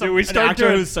 Dude, we An start actor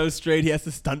doing. who's so straight he has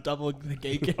to stunt double the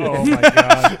gay kid. Oh my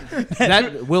god.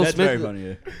 That Will That's very Smith,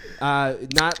 funny. Yeah.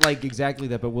 not like exactly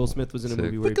that, but Will Smith was in a Sick.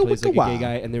 movie where he Wicka, plays like wicka, a gay wow.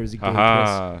 guy, and there was a gay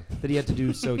Haha. kiss that he had to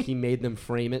do. So he made them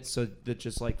frame it so that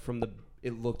just like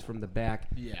it looked from the back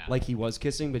Yeah. like he was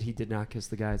kissing, but he did not kiss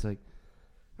the guy. It's like,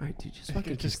 All right, dude, just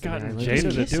fucking just kiss the gotten guy. Jada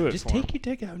to Kiss do him. it Just for him. take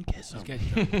your dick out and kiss him.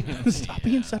 Get Stop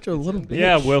being such a little bitch.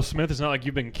 Yeah, Will Smith. It's not like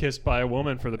you've been kissed by a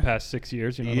woman for the past 6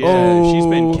 years. You know. Yeah, she's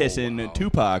been Oh. kissing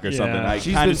Tupac or something. Yeah. I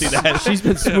She's kind been, of see that. she's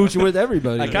been smooching with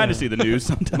everybody. I kind of see the news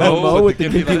sometimes. Mo with the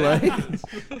gimpy gimpy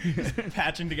leg.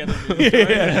 patching together.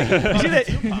 Yeah. You see that?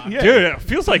 Yeah. Dude, it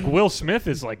feels like Will Smith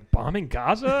is like bombing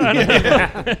Gaza. I don't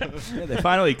know. Yeah, they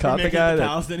finally caught the guy that.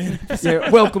 Palestinian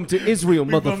Yeah, welcome to Israel,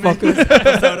 motherfucker.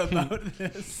 episode about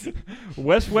this.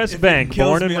 West Bank,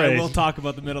 born and I will raised. talk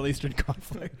about the Middle Eastern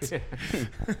conflict.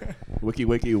 Wiki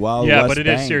Wild Yeah, West but it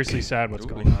is Bank. seriously sad what's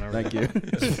going on. Over Thank there. you.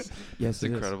 Yes, It's it is.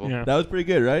 incredible. Yeah. That was pretty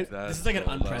good, right? This is like an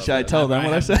unprecedented. Should I tell them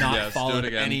what I have said? not Yes, do it followed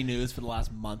again. any news for the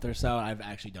last month or so. I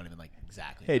actually don't even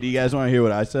exactly. Hey, know do you guys want to hear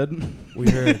what I said? We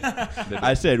heard.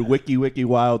 I said Wiki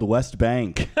Wild West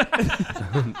Bank.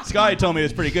 Scotty told me it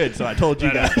was pretty good, so I told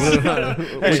you guys.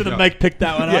 I should have Mike picked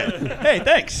that one up. Hey,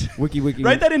 thanks. Wiki.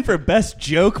 Write that in for best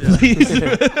joke, please.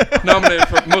 Nominated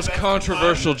for most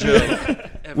controversial joke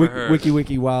ever heard.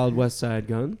 Wiki Wild West Side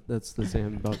Gun. That's the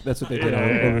Sam Buck. That's what they did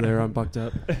Yeah. over there on Bucked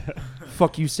Up.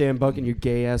 Fuck you, Sam Buck, and your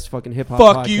gay ass fucking hip hop.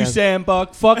 Fuck you, podcast. Sam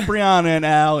Buck. Fuck Brianna and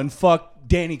Al, and fuck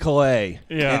Danny Calais.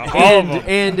 Yeah, all of them.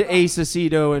 And Ace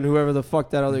Aceto and whoever the fuck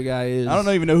that other guy is. I don't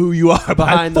even know who you are, but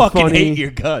I Behind the fucking funny- hate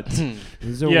your guts.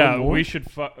 Is there Yeah, one more? we should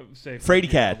say Frady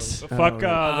Cats. Fuck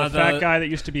Oh, the fat guy that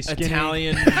used to be skinny.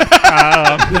 Italian.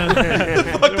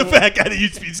 Fuck the fat guy that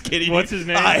used to be skinny. What's his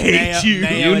name? I hate you.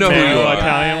 Mayo You know who you Mayo are.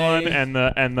 Italian one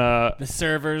and the The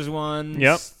servers one.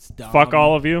 Yep. fuck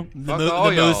all of you. The, Fuck the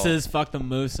all y'all. mooses. Fuck the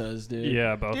mooses, dude.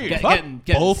 Yeah, both. Dude, of them. fuck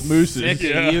Getting both mooses. Sick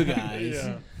Yeah. of you guys.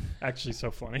 Yeah. Actually, so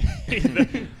funny.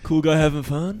 Cool guy having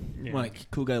fun. Yeah. Like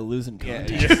cool guy losing Yeah,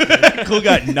 contest. cool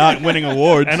guy not winning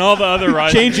awards. And all the other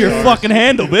rising Change your stars. fucking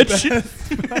handle, bitch.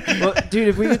 Well, dude,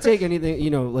 if we could take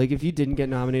anything, like if you didn't get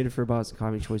nominated for a Boston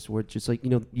Comedy Choice Award, just like,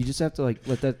 you just have to like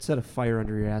let that set a fire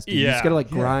under your ass. Dude. You just Yeah. gotta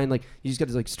like grind, like you just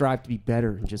gotta like strive to be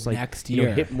better and just like Next you know,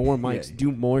 year. hit more mics,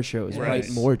 do more shows, Right. write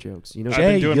more jokes. You know, I've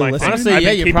Jay, been doing you my listen? thing. Honestly, I've been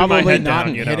yeah, you're keeping my probably head not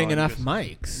down, you know, hitting and enough just-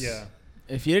 mics. Yeah.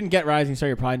 If you didn't get Rising Star,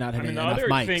 you're probably not I hitting mean, the enough other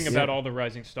mics. thing about all the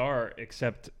Rising Star,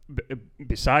 except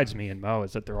besides me and Mo,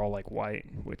 is that they're all like white,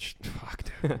 which fuck,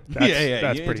 dude, that's,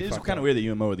 that's pretty. It's fucked kind of up. weird that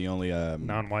you and Mo are the only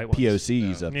Non-white ones.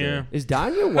 POCs up Yeah. there. is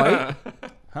Danya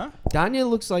white? Huh? Danya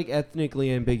looks like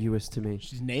ethnically ambiguous to me.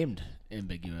 She's named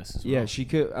ambiguous as well. Yeah, she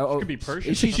could. She could be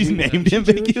Persian. Is she She's Jewish? named Is she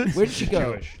ambiguous? Jewish? Where did she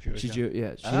go? Jewish, She's yeah. Jew.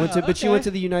 Yeah, she went to, but she okay. went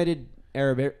to the United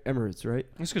Arab Emirates, right?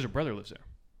 That's because her brother lives there.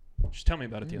 Just tell me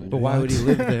about it the other day. But why would he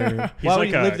live there? He's Why would like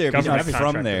he a live there if he's not government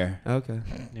from contractor. there? Okay.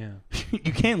 Yeah.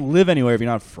 You can't live anywhere if you're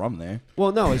not from there.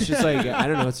 Well, no, it's just like I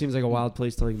don't know. It seems like a wild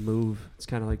place to like move. It's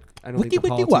kind of like I don't Wiki, think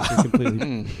the wiki, politics are wow.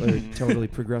 completely or totally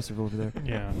progressive over there.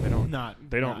 Yeah, they don't. Not.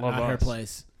 They don't not, love not her us.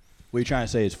 place. What you're trying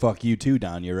to say is fuck you too,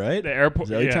 Danya, right? The airport. Is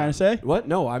that what you're yeah. trying to say? What?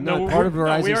 No, I'm No, not part of no,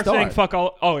 Rising we are Star. saying fuck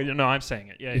all. Oh no, I'm saying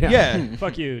it. Yeah. Yeah.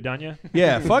 Fuck you, Danya.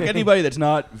 Yeah, fuck anybody that's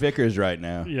not Vickers right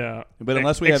now. Yeah. But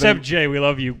unless we have except any- Jay, we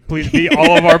love you. Please be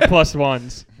all of our plus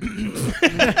ones.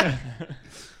 That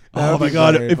Oh would my be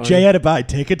god, very if funny. Jay had to buy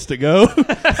tickets to go,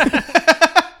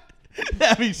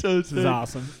 that'd be so sick. This is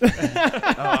awesome.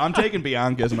 I'm taking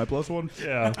Bianca as my plus one.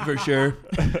 Yeah. For sure.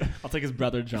 I'll take his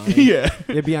brother Johnny. Yeah.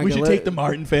 Yeah, Bianca, We should let- take the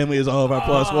Martin family as all of our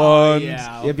plus Oh, ones.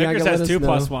 yeah. Yeah, Bianca, Vickers let has us 2 know.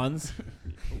 plus ones.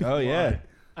 Oh, yeah.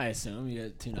 I assume you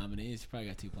get 2 nominees. You probably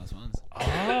got 2 plus ones.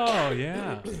 Oh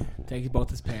yeah. Take both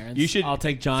his parents. You should- I'll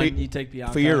take John. for- You take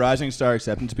Bianca. For your Rising Star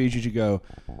acceptance speech, you should go,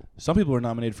 some people were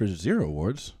nominated for 0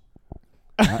 awards.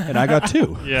 And I got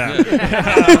 2. Yeah.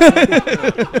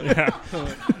 Yeah.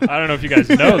 I don't know if you guys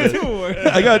know this.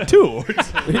 I got 2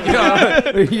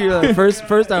 awards. You're like,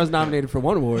 first I was nominated for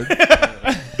 1 award,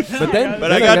 but then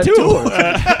I got 2 awards.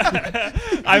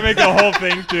 I make a whole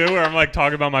thing too where I'm like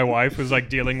talking about my wife who's like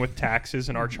dealing with taxes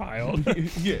and our child.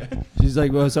 Yeah. She's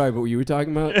like, "Well, sorry, but what you were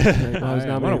talking about? Like, well, I was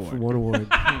Yeah, nominated for 1 award,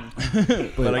 but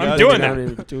I I'm got doing that.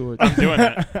 nominated for 2 awards." I'm doing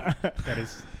that. That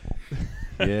is.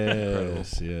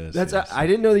 Yes. That's I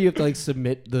didn't know that you have to like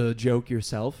submit the joke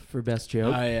yourself for best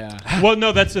joke. Oh yeah. Well,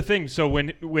 no, that's the thing. So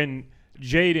when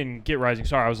Jay didn't get Rising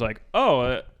Star, I was like,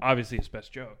 oh, obviously it's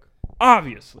best joke.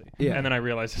 Obviously. Yeah. And then I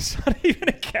realized it's not even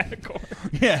a category.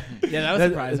 Yeah. Yeah, that was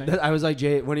surprising. I was like,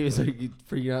 Jay, when he was like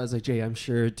freaking out, I was like, Jay, I'm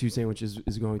sure 2 Sandwiches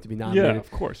is going to be Yeah, nominated. of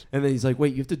course. And then he's like,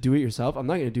 wait, you have to do it yourself? I'm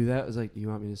not going to do that. I was like, you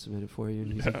want me to submit it for you?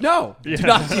 And he's like, no, Yeah. do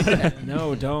not do that.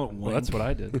 No, don't. Well, that's what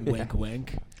I did. Wink,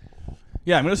 wink.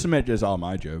 Yeah, I'm going to submit just all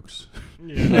my jokes.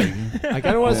 Yeah. I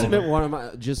kind of want to submit one of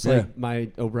my, just like Yeah. my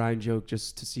O'Brien joke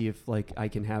just to see if like I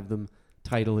can have them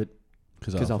title it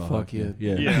because I'll fuck you.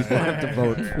 Yeah. Yeah. People have to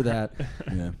vote for that.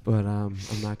 Yeah. But I'm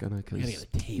not going to We gotta because get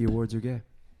a tape. the awards are gay.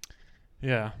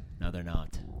 Yeah. No, they're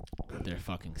not. They're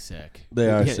fucking sick. They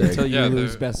are sick. Until you Yeah,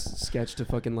 lose they're- best sketch to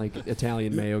fucking like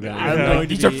Italian mayo guy. I'm Yeah. going Like,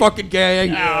 to these are be- fucking gay.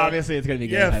 Yeah, obviously, it's gonna be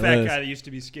good. Yeah, if I fat lose. guy that used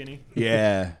to be skinny.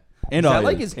 Yeah. Is And that all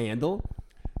like his handle?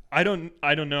 I don't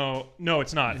know. No,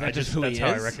 it's not. Is that I just just who that's he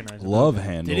how I is? recognize him. love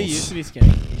handles. Did he used to be skinny?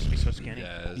 He used to be so skinny.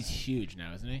 He's Yes. huge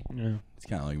now, isn't he? Yeah. It's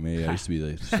kind of like me. I used to be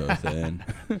like so thin.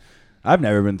 I've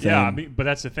never been thin. Yeah, I mean, but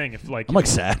that's the thing. If like I'm like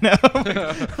sad now.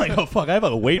 Like, oh fuck, I have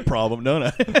a weight problem, don't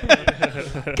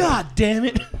I? God damn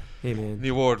it. Hey man, The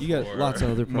award you got for lots of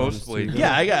other problems most too. bleeding.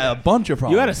 Yeah, I got a bunch of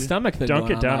problems. You had a stomach thing. Dunk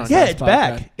going it down on on last Yeah, night's it's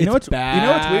back. podcast. You know what's- back. you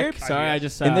know what's weird? Sorry, I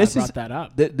just And this brought is- that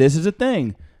up. This is a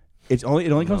thing. It only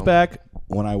comes No. back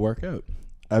when I work out.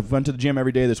 I've went to the gym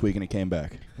every day this week and it came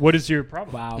back. what is your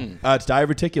problem? Wow. It's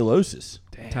diverticulosis.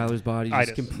 Tyler's body I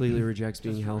just just- completely rejects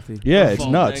being healthy. Yeah, The it's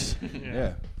full nuts. thing.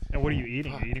 Yeah. And what are you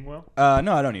eating? You eating well?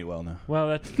 No, I don't eat well now. Well,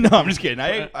 that's No, I'm just kidding.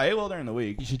 I ate well during the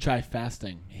week. You should try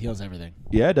fasting. It heals everything.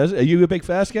 Yeah, does it? Are you a big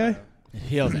fast guy? It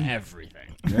heals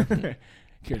everything.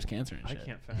 Cures cancer and I shit.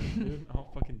 can't fast, dude. I'll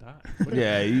fucking die.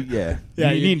 Yeah, yeah.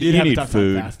 Yeah, you you'd have a need tough time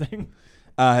food. fasting.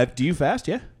 Do you fast?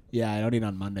 Yeah. Yeah, I don't eat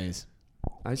on Mondays.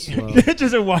 I slow. It's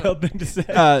just a wild thing to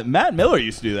say. Matt Miller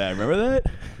used to do that. Remember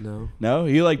that? No. No,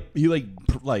 he like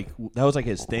that was like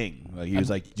his thing. Like he was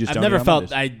like just. I've don't never eat on felt.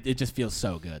 Mondays. It just feels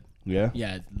so good. Yeah.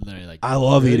 Yeah, it's literally like. I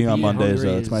love eating on Being Mondays hungry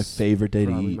though. It's my is favorite day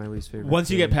to Probably eat. my least favorite. Once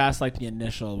you get food. past like the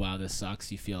initial wow this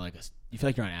sucks, you feel like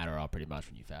you're on Adderall pretty much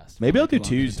when you fast. Maybe I'll Like, do longer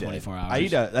than Tuesday. 24 hours. I eat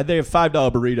they have $5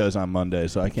 burritos on Monday,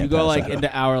 so I If you can't. go pass like that into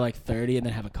up. hour like 30 and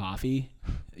then have a coffee,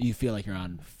 you feel like you're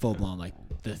on full blown like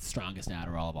the strongest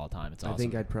Adderall of all time. It's I awesome.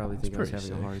 think I'd probably think I was pretty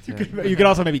having a sick. heart attack. you could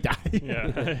also maybe die.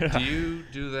 Yeah. Do you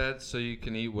do that so you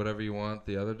can eat whatever you want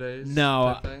the other days?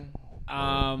 No, type thing?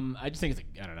 I just think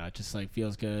I don't know. It just like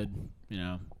feels good. You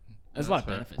know, there's a lot of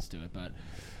That's fair. benefits to it, but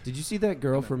Did you see that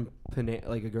girl from Panera?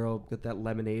 Like a girl got that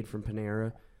lemonade from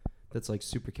Panera, that's like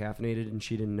super caffeinated, and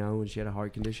she didn't know, and she had a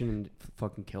heart condition, and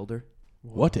fucking killed her.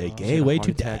 What a She gay had a way heart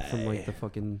to attack die. from like the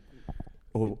fucking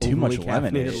Too much overly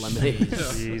caffeinated lemonade.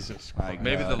 Jesus. My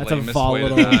Maybe God. the that's a lamest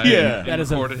volatile. way to die Yeah. in That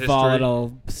is a recorded history.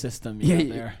 volatile system. You got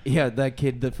Yeah, there. yeah, that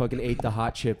kid that fucking ate the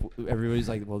hot chip. Everybody's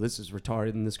like, "Well, this is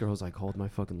retarded," and this girl's like, "Hold my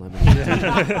fucking lemonade."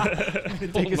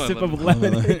 Take a my sip of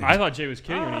lemon. lemonade. I thought Jay was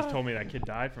kidding when he told me that kid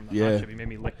died from the Yeah. hot chip. He made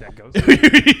me lick that ghost.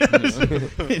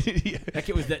 That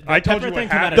kid was that. I told pepper you what thing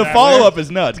came out happened. of The nowhere. follow up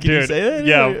is nuts. Can Dude, you say that?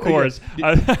 yeah, of course. Did,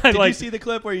 I did you like see the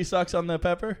clip where he sucks on the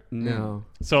pepper? No.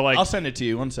 so like I'll send it to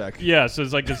you. 1 sec. yeah. So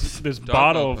it's like this Dog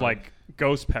bottle milk, of man. like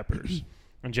ghost peppers,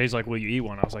 and Jay's like, "Will you eat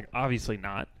one?" I was like, "Obviously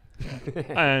not."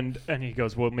 and he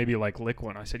goes, "Well, maybe like lick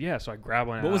one." I said, "Yeah." So I grabbed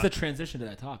one. What was the transition to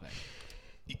that topic?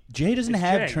 Jay doesn't It's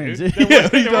have Jay, transition. dude.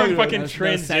 There weren't There's fucking no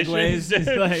transitions. segues. It's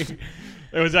like-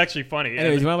 It was actually funny.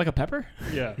 Anyways, you want like a pepper?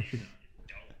 yeah. Don't,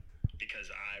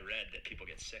 because I read that people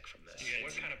get sick from this.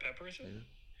 What kind of pepper is it?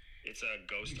 It's a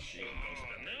ghost. Ghost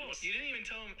pepper. No, you didn't even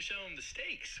show him the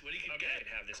stakes. What do you get?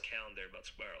 Have this calendar about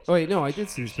squirrels. Oh wait, no, I did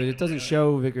see this, but it doesn't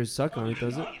show Vickers suck on it,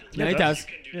 does it? Yeah, it does. You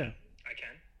can do Yeah. that. I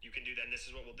can. You can do that. And this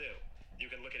is what we'll do. You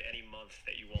can look at any month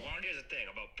that you want. Well, here's the thing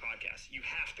about podcasts. You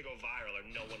have to go viral or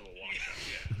no one will watch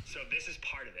them. So this is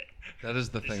part of it. That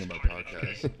is the This thing is about part of it,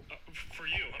 podcasts. okay? For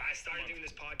you, I started doing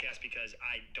this podcast because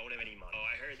I don't have any money. Oh,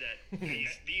 I heard that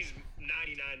these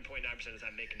 99.9% of the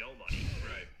time make no money.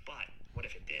 Right. But what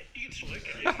if it did? You can still look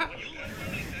at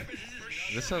it.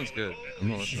 This sounds good. I'm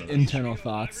gonna listen to this. Internal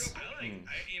thoughts. I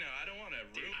don't want to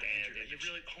ruin Andrew. You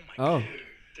really, oh my Oh. God.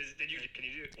 Can you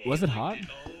do it? Was it hot?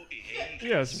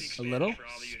 Yes. A little? For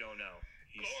all that you don't know.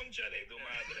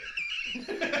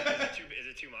 Is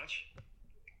it too much?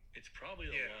 It's probably a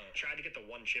lot. Tried to get the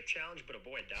one chip challenge, but a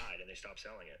boy died and they stopped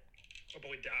selling it. A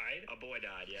boy died? A boy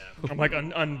died, yeah. I'm like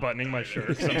unbuttoning my shirt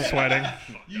 'cause I'm sweating.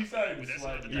 You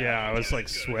started Yeah, I was like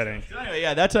sweating. Anyway,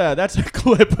 yeah, that's a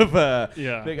clip of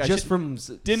Yeah. Big, I Just should- from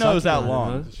didn't know it was that sucking on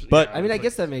long, huh? but I mean, I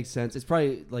guess that makes sense. It's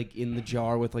probably like in the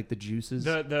jar with like the juices.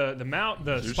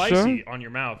 The spicy on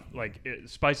your mouth, like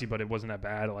spicy, but it wasn't that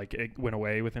bad. Like it went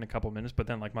away within a couple minutes, but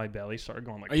then like my belly started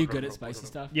going like. Are you good at spicy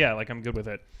stuff? Yeah, like I'm good with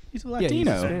it. he's a yeah, he's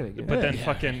Latino. Hispanic. Yeah. But then Yeah.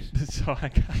 fucking so I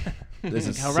got. This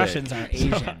is How sick. Russians are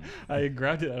Asian. I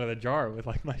grabbed it out of the jar with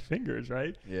like my fingers,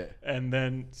 right? Yeah. And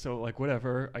then so like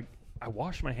whatever, I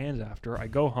wash my hands after. I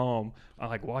go home. I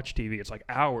like watch TV. It's like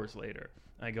hours later.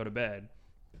 I go to bed,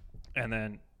 and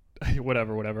then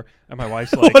whatever. And my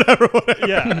wife's like,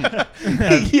 yeah.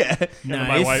 Yeah. And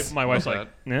my wife's Not like,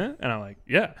 yeah, and I'm like,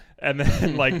 yeah. And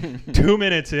then like 2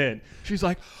 minutes in, she's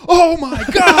like, oh my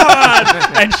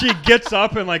god! And she gets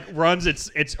up and like runs.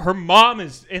 It's her mom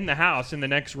is in the house in the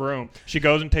next room. She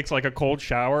goes and takes like a cold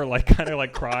shower, like kind of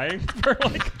like crying for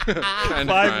like Kinda 5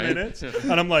 crying. minutes,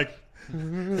 and I'm like.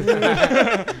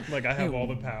 Like I have all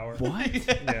the power. What?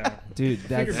 Yeah. Dude,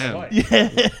 Fingers that's for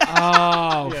life.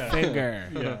 Oh, Yeah. finger.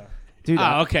 Yeah. dude.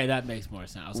 Oh, okay, that makes more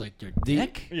sense. I was like, your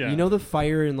dick? Yeah. You know the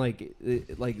fire and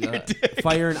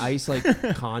fire and ice like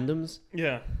condoms.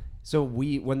 Yeah. So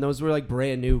when those were like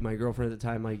brand new, my girlfriend at the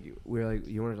time, like we were like,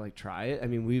 you want to like try it? I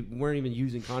mean, we weren't even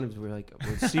using condoms. We were like,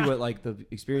 let's see what like the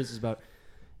experience is about.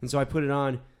 And so I put it on,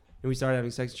 and we started having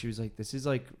sex. And she was like, this is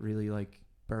like really like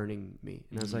burning me.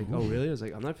 And I was like, oh really? I was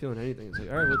like, I'm not feeling anything. It's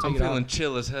like, all right, we'll take I'm it off. feeling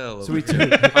chill as hell. So we over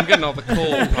here. I'm getting all the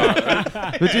cold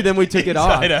part. But dude, then we took it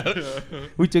off. Inside out.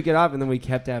 We took it off, and then we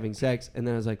kept having sex. And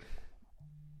then I was like,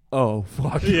 oh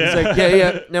fuck. Yeah. It's like,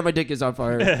 yeah. Now my dick is on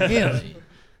fire. Really?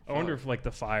 I wonder if like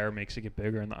the fire makes it get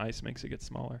bigger and the ice makes it get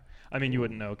smaller. I mean, you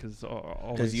wouldn't know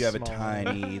because you have a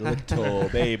tiny little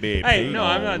baby. Hey, no,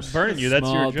 I'm not penis. burning you. That's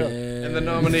your Small joke. dick. And the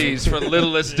nominees for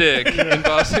Littlest Dick in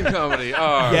Boston comedy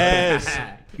are. Yes.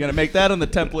 You gotta make that on the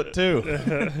template too.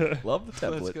 Love the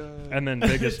Let's template. go. And then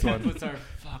biggest one. Templates are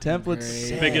fucking Templates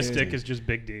great. Biggest dick is just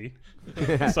Big D.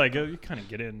 It's like you kind of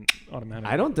get in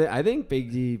automatically. I think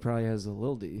Big D probably has a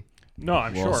little D. No,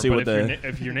 I'm Well, see sure. what But the-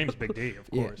 if your name's Big D, of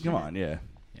Yeah. course. Come on, yeah.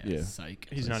 Yeah. Psych.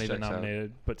 He's not even Checks out.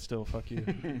 nominated, but still, fuck you.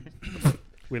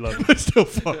 We love you. But still,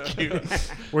 fuck you.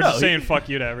 We're No, just saying fuck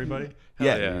you to everybody.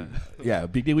 Yeah, yeah. yeah.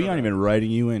 Big D, we aren't even writing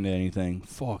you into anything.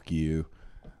 Fuck you.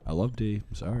 I love D.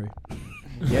 I'm sorry.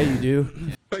 Yeah, you do.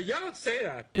 But y'all don't say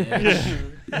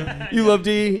that. You love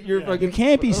D. You're You fucking.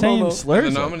 can't be I'm saying homo. The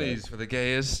slurs. like nominees for the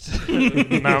gayest.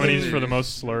 Nominees for the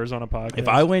most slurs on a podcast. that. If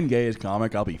I win gayest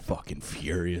comic, I'll be fucking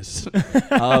furious.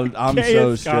 I'm so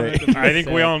Gayest straight. comic. I think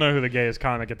we all know who the gayest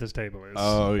comic at this table is.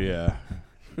 Oh yeah.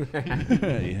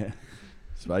 Yeah.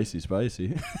 Spicy.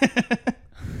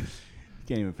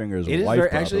 Can't even finger his It is wife very,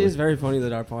 properly. actually, it's very funny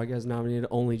that our podcast is nominated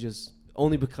only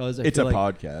because I It's feel a like,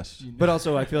 podcast. But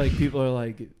also, I feel like people are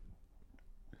like,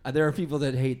 there are people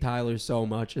that hate Tyler so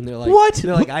much, and they're like, What?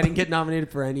 They're like, I didn't get nominated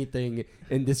for anything,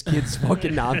 and this kid's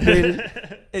fucking nominated.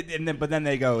 But then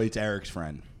they go, it's Eric's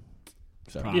friend.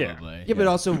 So Probably. Yeah, but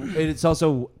also, it's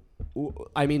also,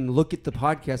 I mean, look at the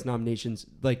podcast nominations.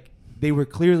 Like, they were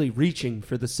clearly reaching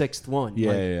for the sixth one.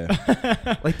 yeah.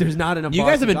 Like, there's not enough. You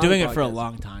guys have Boston been doing comedy it for a podcasts.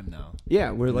 long time, though.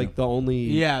 Yeah, we're like the only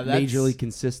Yeah, that's- majorly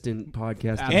consistent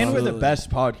podcast. Absolutely. And we're the best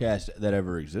podcast that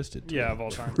ever existed. too. Yeah, of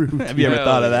all time. Have you ever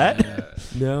thought of that?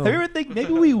 No, Have you ever think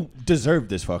maybe we deserve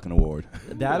this fucking award?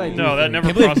 that I do No, that think. never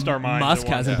Can't believe crossed our mind. Musk to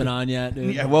want hasn't that. been on yet,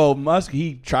 dude. Yeah, well, Musk,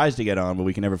 he tries to get on, but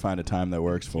we can never find a time that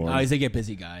works for him. Oh, he's a get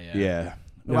busy guy. Yeah. yeah.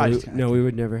 No, we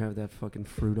would never have that fucking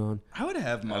fruit on. I would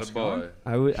have Not a Musk boy.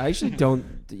 on. I actually don't.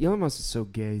 Elon Musk is so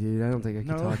gay, dude. I don't think I could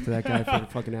No. talk to that guy for a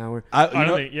fucking hour. I you don't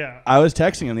know, think, yeah. I was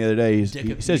texting him the other day. He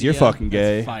says you're Dickopedia, fucking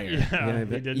gay. that's Fire. Yeah, he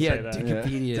but- did yeah, say that.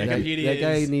 Dickopedia. Yeah. That, Dickopedia that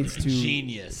guy is needs to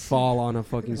genius. fall on a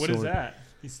fucking What sword. is that?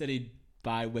 He said he'd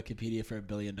buy Wikipedia for $1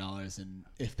 billion, and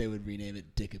if they would rename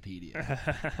it Dickopedia.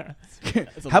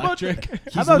 It's How about electric.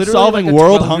 He's about literally solving like a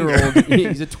world 12-year-old. hunger?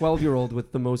 He's a 12-year-old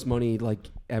with the most money like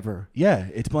ever. Yeah,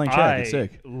 it's blank check. I It's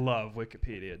sick. love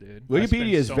Wikipedia, dude. Wikipedia I spend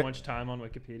is so ve- much time on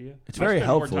Wikipedia. It's I very spend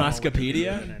more helpful. time on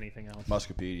Muscopedia? than anything else.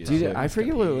 Muscopedia. Dude, I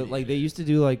forget what like they used to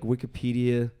do like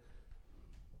Wikipedia.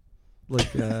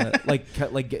 Like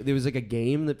there was like a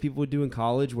game that people would do in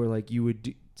college where like you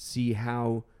would see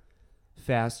how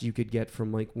fast you could get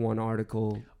from like one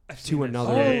article I've seen to this.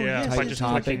 another Yeah, type by just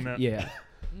topic. clicking that. Yeah.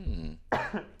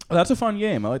 Oh, that's a fun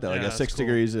game. I like that. Like Yeah, a that's 6 cool.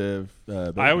 degrees of.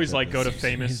 I always like go to Six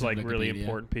famous, degrees of like really Wikipedia.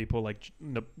 important people, like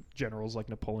generals like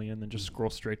Napoleon, then just scroll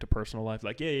straight to personal life.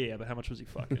 Like, yeah, but how much was he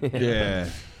fucking? Yeah.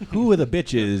 Who were the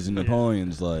bitches in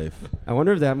Napoleon's life? I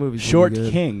wonder if that movie's Short really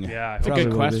good. King. Yeah, I It's a hope Probably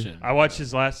good will be. question. I watched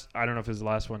his last. I don't know if it's the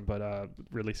last one, but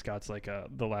Ridley Scott's like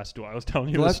The Last Duel. I was telling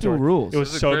you The the Last Duel story. rules. It was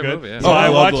This is a so great good. movie, yeah. So Oh, I I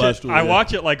love watch The it. Last Duel, I yeah.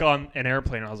 watch it like on an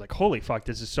airplane, and I was like, "Holy fuck,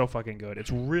 this is so fucking good! It's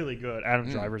really good." Adam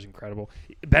Mm. Driver's incredible.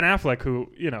 Ben Affleck, who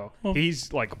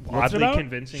he's like What's it oddly about?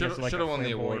 convinced as like Should've a won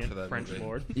the award flamboyant for that French movie.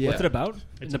 lord. Yeah. What's it about?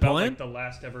 It's Napoleon? about like the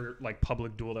last ever like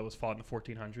public duel that was fought in the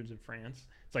 1400s in France.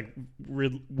 It's like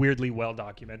weirdly well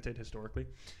documented historically,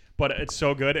 but it's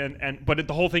so good. But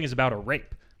the whole thing is about a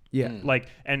rape. Yeah. Like,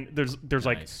 and there's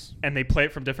like, Nice. and they play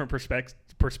it from different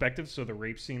perspectives. So the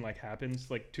rape scene like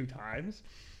happens like 2 times.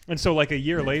 And so like a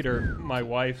year later, my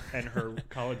wife and her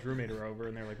college roommate are over,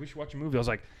 and they're like, "We should watch a movie." I was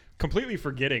like, completely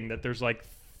forgetting that there's like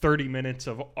 30 minutes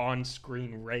of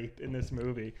on-screen rape in this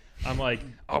movie. I'm like,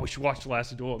 "Oh, we should watch The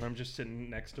Last Duel," and I'm just sitting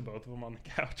next to both of them on the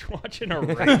couch watching a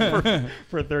rape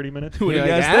for 30 minutes. What do you You're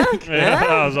like, guys "Ah? think? Yeah,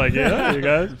 I was like, "Yeah, you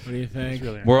guys." What do you think? It's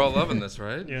really We're all loving this,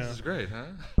 right? Yeah. This is great, huh?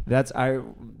 That's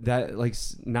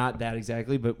not that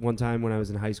exactly, but one time when I was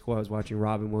in high school, I was watching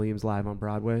Robin Williams live on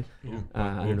Broadway.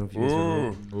 I don't know if you guys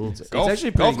remember. It's Golf-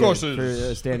 actually golf pretty good courses. for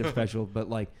a stand-up special, but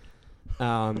like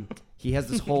He has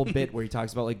this whole bit where he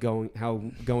talks about like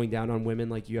going down on women,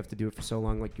 like you have to do it for so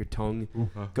long, like your tongue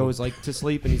goes like to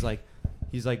sleep, and he's like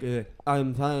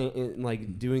I'm fine, and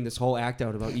like doing this whole act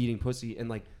out about eating pussy, and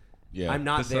like I'm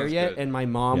not there yet, good. And my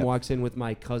mom walks in with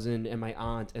my cousin and my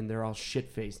aunt, and they're all shit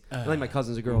faced. Like my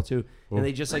cousin's a girl too, and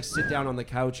they just like sit down on the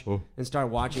couch and start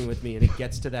watching with me, and it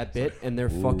gets to that bit, and they're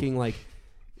fucking like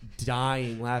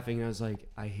dying laughing. And I was like,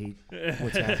 I hate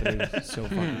what's happening. It's so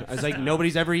fucking. I was like,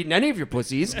 nobody's ever eaten any of your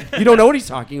pussies. You don't know what he's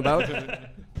talking about.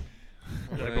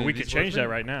 But we could change that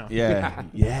right now. Yeah.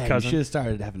 You Cousin. should have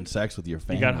started having sex with your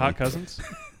family. You got hot cousins?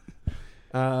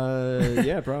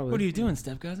 Yeah, probably. What are you doing,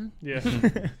 step cousin? Yeah.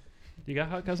 You got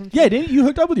hot cousins? Yeah, didn't you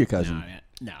hooked up with your cousin?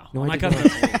 No. No, My I did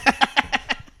cousin.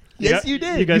 Yes, you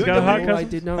did. You guys got hot I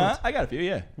cousins? did not. Huh? I got a few,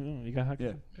 yeah. You got hot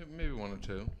cousins? Maybe one or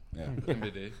two. Yeah.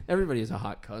 MBD. Everybody is a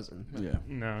hot cousin. Yeah.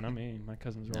 No, not me. My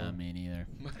cousins are all. No, me neither.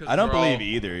 I don't believe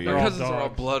either. My They're all cousins are all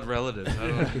dogs. blood relatives. I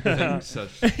don't think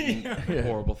such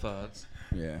horrible thoughts.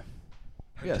 Yeah.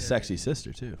 You got a sexy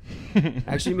sister, too.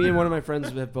 Actually, me and one of my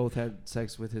friends have both had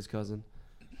sex with his cousin.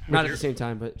 Not at the same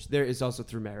time, but there is also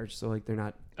through marriage. So like they're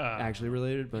not actually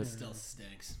related, but It still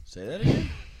stinks Say that again?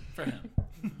 for him.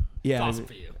 yeah. Awesome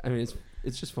for you. I mean,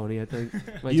 it's just funny. I think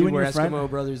my You two and were your friend? Eskimo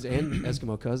brothers and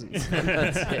Eskimo cousins.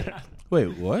 That's it.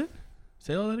 Wait, what?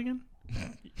 Say all that again?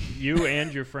 You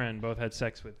and your friend both had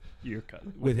sex with your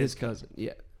cousin. With his cousin,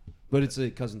 yeah. But it's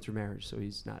a cousin through marriage, so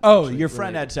he's not. Oh, actually your friend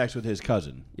related. had sex with his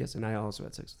cousin. Yes, and I also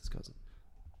had sex with his cousin.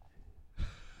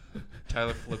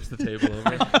 Tyler flips the table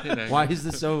over. Why is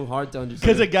this so hard to understand?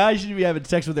 Because a guy should be having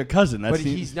sex with their cousin. That's But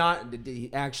he's not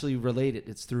actually related.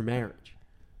 It's through marriage.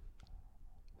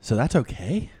 So that's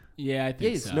okay? Yeah, I Yeah,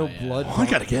 think it's so. no yeah. blood. Oh, I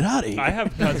got to get out of here. I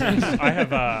have cousins.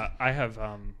 I have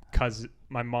cousin.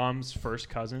 My mom's first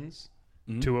cousins.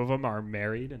 Mhm. Two of them are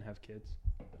married and have kids.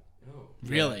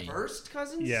 Really? First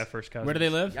cousins? Yeah, first cousins. Where do they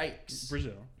live? Yikes.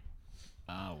 Brazil.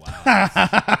 Oh wow.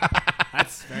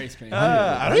 That's very strange.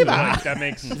 Like, that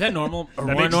makes. Is that normal? Or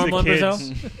That more makes the normal in Brazil?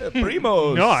 kids-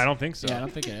 Primos. No, I don't think so. Yeah, I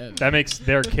don't think it is. That makes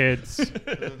their kids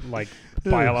like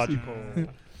biological.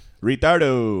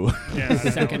 Retardo. Yeah, I don't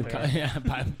know Second, what they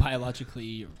are.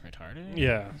 biologically retarded.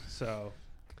 Yeah, so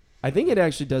I think it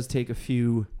actually does take a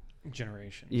few.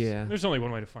 generations. Yeah. There's only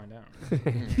one way to find out.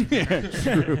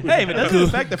 Hey, if it doesn't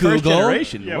affect the first Google?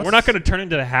 generation. Yeah, what's- we're not going to turn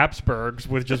into the Habsburgs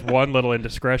with just one little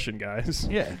indiscretion, guys.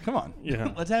 Yeah, come on.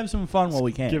 Yeah. Let's have some fun while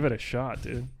we can. Give it a shot,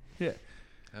 dude. Yeah.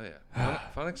 Oh yeah,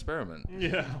 fun experiment.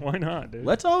 Yeah, why not, dude?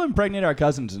 Let's all impregnate our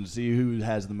cousins and see who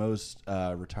has the most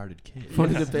retarded kid.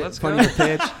 Funny to Let's funny go. to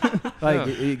pitch. Like,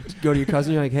 Yeah. you go to your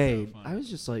cousin, you're like, hey, I was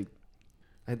just like,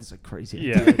 I had this like crazy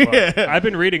Yeah, idea. well, I've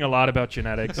been reading a lot about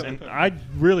genetics, and I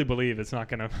really believe it's not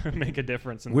going to make a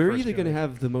difference. In the We're first either going to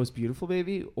generation. have the most beautiful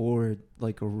baby or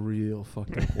like a real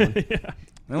fucked up one. Yeah.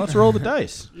 Then let's roll the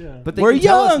dice. Yeah. But they We're can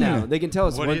tell us young. now. They can tell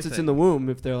us What do you once it's think? in the womb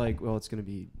if they're like, well, it's going to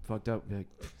be fucked up. Be like,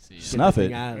 get Snuff that it.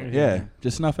 thing out of Yeah. there.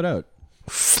 Just snuff it out.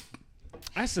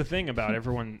 That's the thing about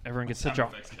everyone. Everyone gets such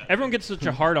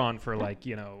a hard on for like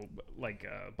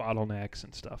bottlenecks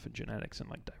and stuff and genetics and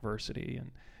like diversity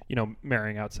and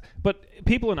marrying out. But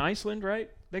people in Iceland, right?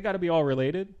 They got to be all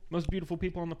related. Most beautiful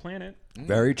people on the planet.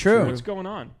 Very true. What's going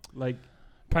on? Like,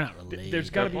 Probably not related. there's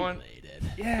gotta but be- related.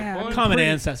 yeah, point. Common pretty-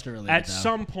 ancestor related. At though.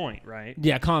 some point, right?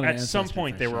 Yeah, common At ancestor. some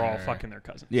point, for they were all sure. fucking their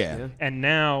cousins. Yeah. Yeah. And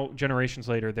now, generations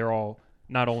later, they're all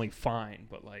not only fine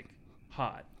but like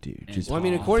hot. Dude, And just Well, I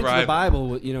mean, Aw. according to the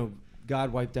Thriving. Bible,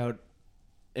 God wiped out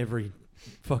every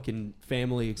fucking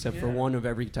family except for Yeah. one of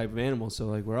every type of animal. So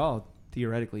like we're all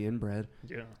theoretically inbred,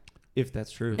 Yeah. if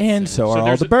that's true. and so are all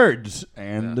there's the a- birds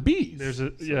and Yeah. the bees. There's a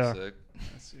So yeah. sick.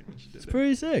 Let's see what you did It's there.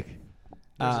 pretty sick.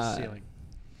 There's Uh, a ceiling.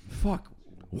 Fuck.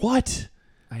 What?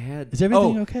 I had. Is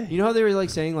everything oh, okay? You know how they were like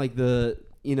saying like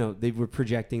they were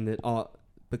projecting that all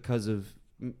because of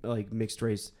like mixed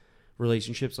race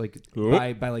relationships, like Oh.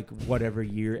 by like whatever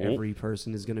year every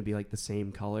person is going to be like the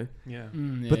same color. Yeah.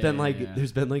 But then like yeah.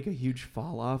 there's been like a huge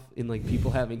fall off in like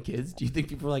people having kids. Do you think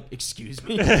people are like, excuse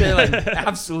me? They're like,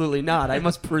 absolutely not. I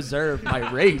must preserve my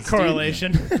race. dude.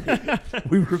 correlation.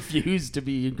 We refuse to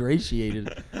be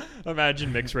ingratiated.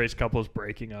 Imagine mixed race couples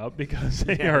breaking up because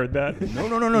they heard that.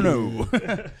 No.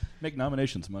 Make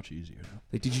nominations much easier.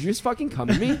 Like, did you just fucking come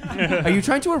at me? Are you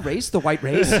trying to erase the white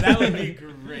race? That would be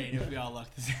great if we all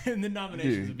looked in the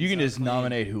nominations. would Dude, be you can so just clean.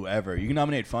 nominate whoever. You can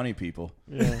nominate funny people.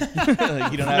 Yeah.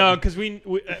 Like, you don't have No, because we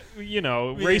We can find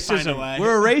a racism. way.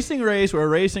 We're erasing race. We're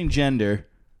erasing gender.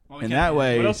 Well, we And can't that do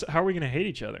way, What else? How are we gonna hate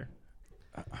each other?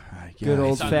 Good Yeah.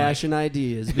 old fashioned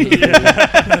ideas. There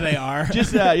they are.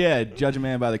 Just judge a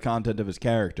man by the content of his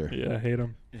character. Yeah, hate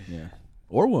them. Yeah,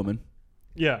 or woman.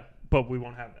 Yeah, but we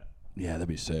won't have that. Yeah, that'd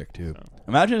be sick too. So.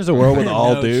 Imagine there's a world with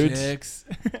all No dudes. chicks.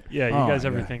 Yeah, you Oh guys my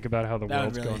ever God. think about how the That would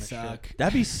world's really going to suck. shit?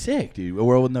 That'd be sick, dude. A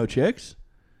world with no chicks.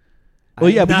 Well,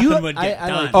 yeah, but Nothing you. would I get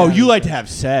done. like Oh, that. you like to have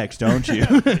sex, don't you?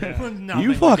 Nothing You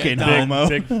would fucking get done. homo.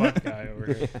 Big fuck guy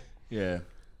over here. Yeah.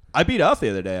 I beat off the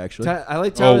other day, actually. I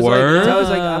like Tyler's word? Tyler's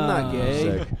like, I'm not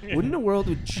gay. Sick. Wouldn't a world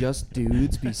with just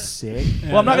dudes be sick?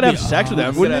 Well, I'm not gonna that'd have be sex with them.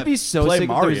 I'm Wouldn't gonna it be so play sick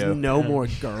Mario. if there's no more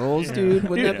girls, dude?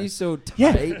 Wouldn't that be so tight?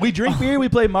 Yeah, we drink beer, we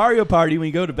play Mario Party when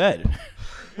we go to bed.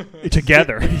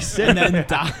 Together. And then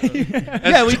die.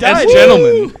 Yeah, we died.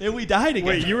 gentlemen. And we died again.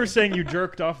 Wait, you were saying you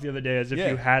jerked off the other day as if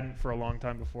Yeah. you hadn't for a long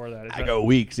time before that. Is I that go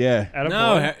weeks, yeah. at a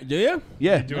No, boy? do you?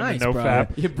 Yeah. Doing Nice, the no bro.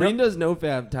 fap. Yeah, Breen does no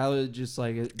fab. Tyler just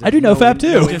like I do no fab,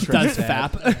 too. Just does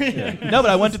fap. No,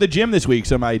 but I went to the gym this week,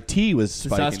 so my T was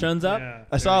spiking. Testosterone's up. Yeah,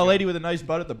 I saw a lady with a nice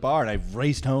butt at the bar, and I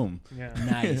raced home. Yeah.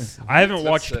 Nice. I haven't That's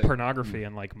watched sick. pornography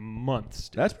in like months.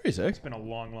 Dude. That's pretty sick. It's been a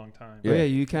long, long time. Oh yeah,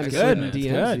 you kind of That's slid good,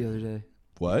 in man. DMs That's the other day.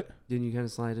 What? Didn't you kind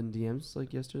of slide in DMs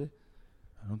like yesterday?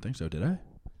 I don't think so. Did I?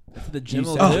 That's what the gym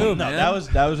will said- do, no, man.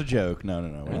 that was a joke.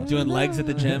 No. Doing legs at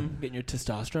the gym, getting your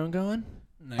testosterone going.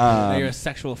 Now Um, you're a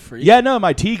sexual freak. Yeah, no,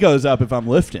 my T goes up if I'm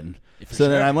lifting. For So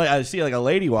then sure. I'm like, I see like a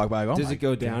lady walk by. I go, oh Does my it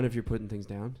go down if you're putting things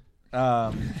down?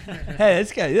 Hey,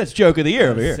 this guy, that's joke of the year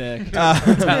over here. Sick.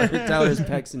 Tyler's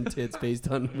pecs and tits based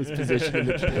on his position in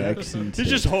the chair. He's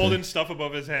just holding stuff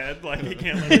above his head, like he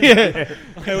can't let it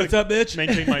Hey, what's up, bitch?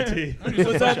 maintain my tea.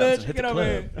 What's up, bitch? Get over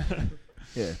here.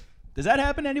 Yeah. Does that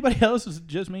happen to anybody else? Is it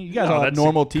just me? You guys No, all have that's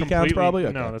normal T counts completely- probably?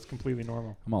 Okay. No, that's completely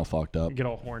normal. I'm all fucked up. You get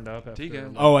all horned up. After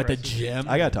T-count. a long Oh, at the press. gym?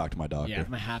 I gotta talk to my doctor. Yeah,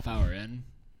 from a half hour in.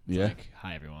 It's Yeah. Like,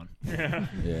 hi, everyone. Yeah.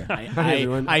 Yeah. Hi,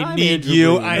 everyone. I I'm need Andrew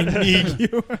you. Breen. I need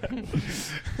you.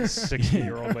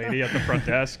 60-year-old lady at the front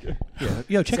desk.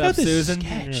 Yo, check What's up, out this Susan?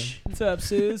 sketch. What's up,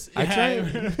 Suze?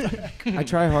 I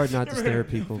try hard not to stare at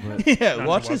people, but Yeah, Not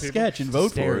watch to this watch people. sketch and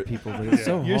vote stare for at it. people, but it's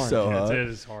so You're hard. so It hot.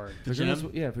 is hard. For girls,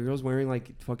 yeah, for girls wearing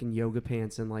like fucking yoga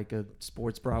pants and like a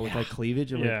sports bra with like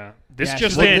cleavage. I'm like, Yeah. This Yeah,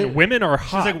 just she's like- in. Women are She's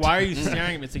hot. like, why are you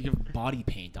staring at me? It's like you have body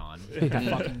paint on. Fucking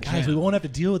Guys, we gym. won't have to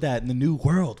deal with that in the new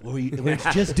world where it's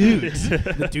just dudes.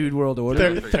 the dude world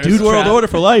order. Dude world order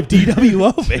for life.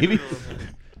 DWO, baby.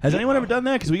 Has anyone ever done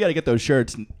that? Because we got to get those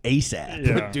shirts ASAP.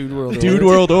 Yeah. Dude world order. Dude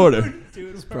world order.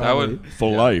 That would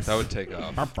For life. That would take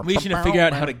off. We should figure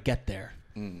out how to get there.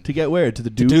 To get where? To the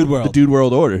dude, dude world. The dude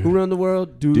world order. Who run the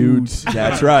world? Dudes.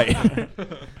 That's right.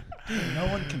 No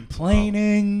one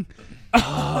complaining. Oh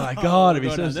my god, it'd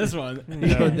be so this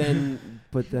one.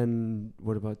 But then,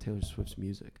 what about Taylor Swift's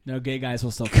music? No gay guys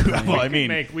will still Well, complain. I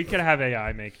mean, we could have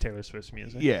AI make Taylor Swift's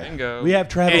music. yeah. Bingo. We have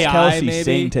Travis AI, Kelce maybe?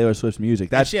 sing Taylor Swift's music.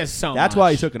 And That's she has so that's much.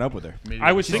 why he's hooking up with her.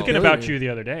 I was She's a thinking about billionaire. you the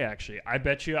other day, actually. I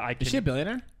bet you I Is she a can.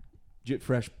 billionaire?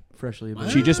 Freshly.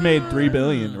 What? She just made $3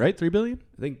 billion, right? $3 billion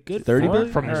I think good. 30 for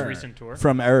billion? From this her. recent tour.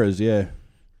 from Eras, yeah.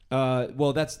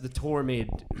 Well, that's the tour made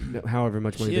however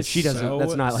much money. She But is she doesn't. so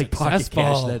That's not like pocket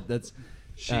successful. cash. That's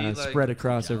She like, spread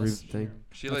across Jealous. everything.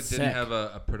 she like That's didn't sick. have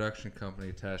a production company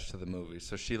attached to the movie,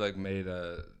 so she like made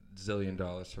 $1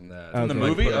 zillion from that. From the Like,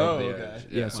 movie? put it over Oh, the okay. edge.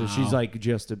 Yeah, so Wow. she's like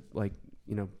just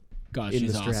God, in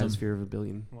she's the awesome. stratosphere of $1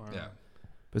 billion. Wow. Yeah.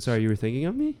 But sorry, you were thinking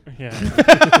of me? Yeah.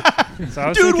 So I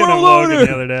was Dude, thinking we're of a Logan loner.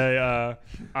 the other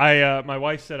day. My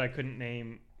wife said I couldn't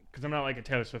name because I'm not like a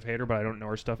Taylor Swift hater, but I don't know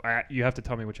her stuff. You have to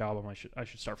tell me which album I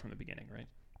should start from the beginning, right?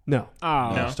 No.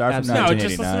 Oh. No. Start from Absolutely. No,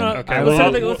 just listen 1989. to, Okay,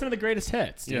 listen, well, listen to the greatest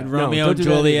hits. Dude. Yeah. No, Romeo don't and do that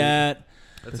either. Juliet.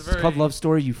 That's This a is called very Love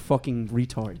Story, you fucking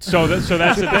retard. So that's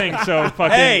the thing. So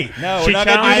fucking. Hey, no, she we're not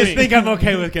gonna do challenged I me. think I'm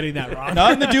okay with getting that wrong.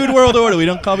 Not in the dude world order. We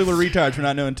don't call people retards for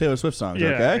not knowing Taylor Swift songs, Yeah,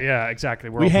 okay? yeah, exactly.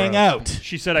 We're We all hang bros. out.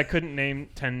 She said I couldn't name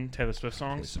 10 Taylor Swift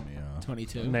songs.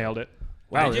 22. Nailed it.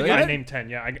 Wow, Did you really? get I it? named 10.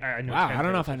 Yeah, I know. Wow, 10 I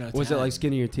don't know if Taylor I know. Was it 10. like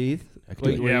skin of your teeth? I could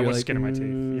do it. Yeah, you're with like, skin in my teeth. Yeah, I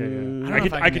yeah. don't know I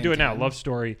if I could can do it name now. 10. Love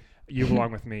Story, You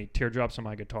Belong With Me, Teardrops on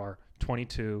My Guitar,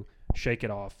 22, Shake It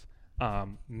Off,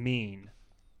 Mean.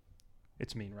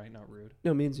 It's mean, right? Not rude.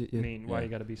 No, means yeah. Mean. Why Yeah. you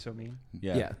gotta be so mean?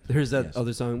 Yeah. There's that Yes.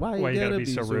 other song. Why you gotta be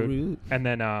so rude? And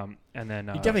then You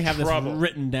definitely have Trouble. this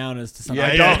written down as to something.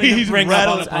 Yeah, I yeah, don't even he's bring up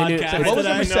on the rattled- I knew- podcast. what was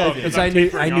today. it we said? No, It's because I I'm knew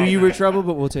tapering you all were that. trouble,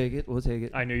 but we'll take it. We'll take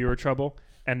it. I Knew You Were Trouble,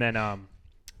 and then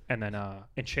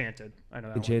Enchanted. I know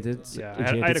that Enchanted. one. Yeah,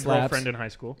 Enchanted I had a slaps. girlfriend in high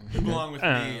school. You Belong With Me.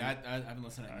 Um, I haven't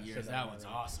listened to that in years. That one's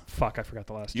awesome. Fuck, I forgot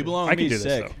the last. You two. Belong I With can Me do is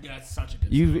this sick. though. Yeah, it's such a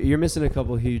good. You're missing a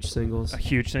couple huge singles.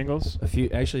 Huge singles. A few,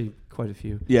 actually, quite a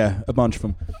few. Yeah, a bunch of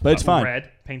them. But it's fine.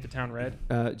 Red, Paint the Town Red.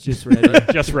 Just read.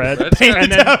 Just red. Red's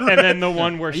and then the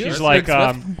one where you she's a like, Swift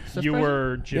person? you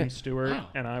were Jim Yeah. Stewart, Wow,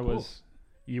 and I cool. was.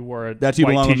 You wore a That's You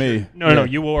white Belong With t-shirt. Me. No, Yeah.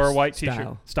 you wore a white Style.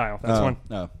 t-shirt. Style. That's Oh, one.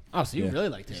 no. Oh, so you Yeah. really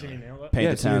like You see me Taylor? nail that? Paint Yeah,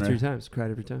 the I've seen her town. 3 times.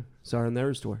 Cried every time. Saw her in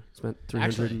their store. Spent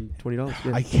 $320.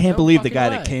 Yeah. I can't No believe the fucking guy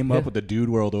way. that came Yeah. up with the Dude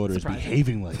World Order is Surprising.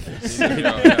 behaving like this.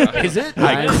 Is it?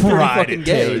 I It's pretty cried fucking at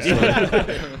gay.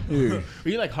 Taylor's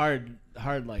Were you like hard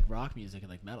like rock music and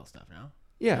like metal stuff now?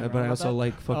 Yeah, Nothing but wrong I with also that?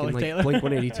 like fucking like like Taylor? Blink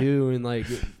 182 and like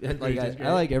Just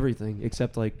I like everything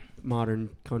except like modern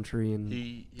country and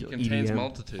He contains EDM.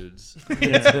 multitudes.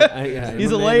 Yeah,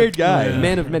 He's I'm a man layered of- guy. I'm a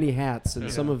man of many hats,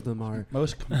 and some of them are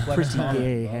Most complex pretty song.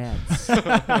 gay hats.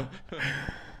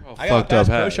 Oh, I got a Bass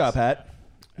Pro Shop hat.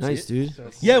 Nice, dude.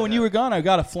 Yeah, when you were gone, I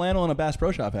got a flannel and a Bass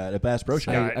Pro Shop hat at Bass Pro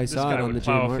Shop. I This saw guy it on would the Jay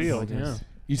plow a Martin field, podcast. yeah.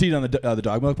 You see it on the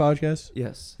Dog Milk podcast?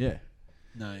 Yes. Yeah.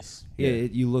 Nice. Yeah,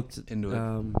 you looked Into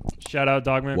it. Shout out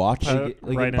Dogman. Watch. Like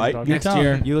right a bite. in Next Dogman.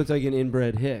 year. You looked like an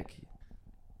inbred hick.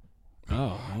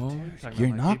 Oh. Talking You're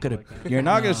about not people gonna. like that. You're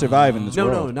not gonna survive in this No,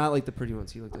 world. no, not like the pretty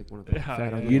ones. He looked like one of the Yeah, fat yeah,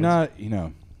 ugly yeah. You're ones. not. You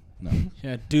know. No.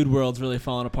 Yeah, Dude World's really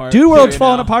falling apart. Dude World's Here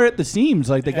falling now. apart at the seams.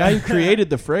 Like the guy who created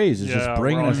the phrase is Yeah, just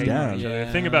bringing we're all us hating down. each other.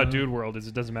 The thing about Dude World is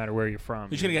it doesn't matter where you're from. You're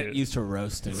just gonna get Dude. used to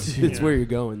roasting. It's where you're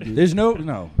going, dude. There's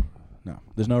no.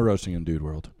 There's no roasting in Dude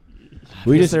World.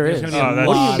 We We just just there there's is. gonna be a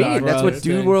What lot do you mean? of That's what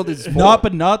roasting. Dude World is for.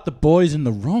 not the boys in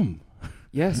the room.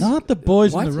 Yes. Not the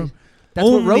boys What? in the room. That's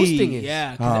what Only- roasting is.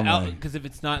 Yeah, Oh, my. because if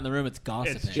it's not in the room, it's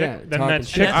gossiping. It's chick, Yeah, then talking that's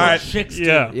shit. chick. That's All what right. chicks do.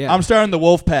 Yeah. Yeah. I'm starting the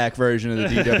Wolfpack version of the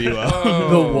DWO.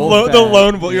 The wolf. The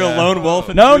lone wolf. You're a lone wolf.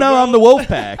 in no, Dude I'm World? the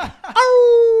Wolfpack.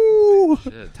 Ow!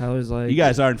 Shit. Tyler's like, You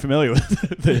guys aren't familiar with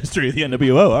the history of the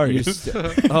NWO, are you?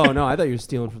 oh no, I thought you were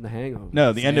stealing from the Hangover.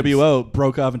 No, the NWO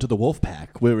broke off into the Wolfpack,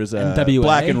 where it was NWA?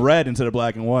 black and red instead of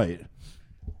black and white.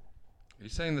 Are you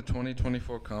saying the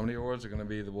 2024 Comedy Awards are going to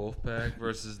be the Wolfpack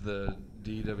versus the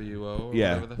DWO? Or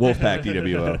Yeah, whatever the Wolfpack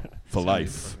DWO for It's gonna be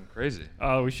life. fucking crazy.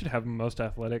 We should have a most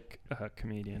athletic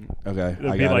comedian. Okay,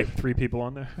 There'll I be got like it. 3 people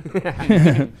on there.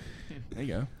 There you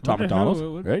go. Tom Okay, McDonald,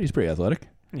 who- right? He's pretty athletic.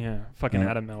 Yeah, fucking Yeah.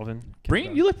 Adam Melvin.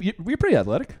 Breen, you're pretty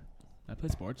athletic. I play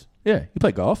sports, Yeah, you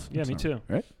play golf. Yeah, me too.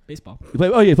 Right? baseball. You play?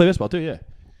 Oh, yeah, you play baseball too. Yeah.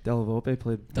 Del Volpe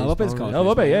played. Del Volpe's baseball. college. Oh,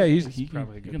 well, yeah, he He's can,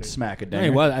 probably a he good can baseball smack it Yeah, down. he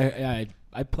was.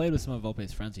 I played with some of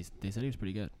Volpe's friends. They said he was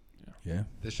pretty good. Yeah,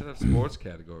 They should have sports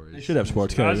categories. they should have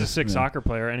sports. I was categories. a sick Yeah. soccer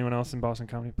player. Anyone else in Boston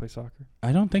comedy play soccer?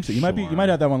 I don't think so. You Sure. might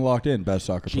have that one locked in. Best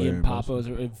soccer player. Gian in Boston.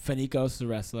 Papo's Fenicos is a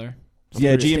wrestler.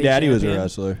 Yeah, State GM Daddy was a champion.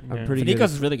 wrestler. I'm Yeah. pretty Fenicos good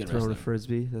is really good throwing a wrestler.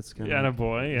 frisbee. That's kind Yeah, of. and a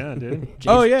boy. Yeah, dude. Jay's,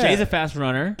 Oh, yeah. Jay's a fast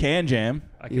runner, Can jam.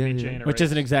 I could Yeah, beat yeah. Jay in a which race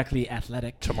isn't exactly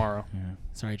athletic. tomorrow.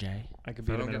 Sorry, Jay. I could If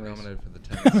beat I him don't in get a race. nominated for the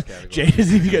tennis category. Jay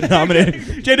doesn't even get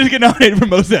nominated. Jay doesn't get nominated for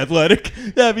most athletic.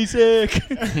 That'd be sick.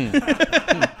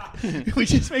 We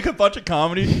should just make a bunch of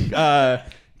comedy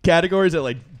categories that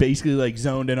like basically like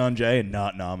zoned in on Jay and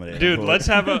not nominated. Dude, for let's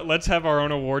it. have our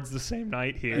own awards the same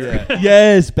night here. Yeah.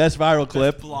 Yes, best viral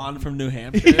clip. Blonde from New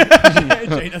Hampshire.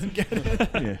 Jay doesn't get it.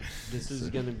 Yeah. This is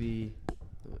gonna be.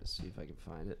 Let's see if I can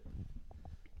find it.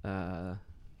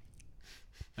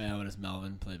 Yeah, when does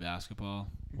Melvin play basketball?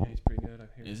 Yeah, he's pretty good.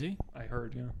 Is he? I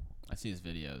heard, yeah. I see his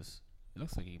videos. It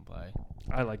looks like he can play.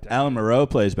 I like that. Alan Moreau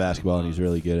plays basketball and he's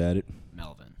really good at it.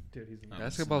 Melvin. Dude, he's Oh,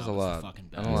 Basketball's a Melvin's the lot. fucking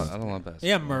I don't best. want basketball.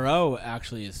 Yeah, Moreau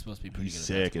actually is supposed to be pretty He's good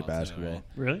sick at basketball. Too,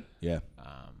 Really? Yeah.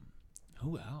 right?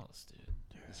 Who else, dude?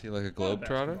 Is he like a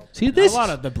globetrotter? See A this? lot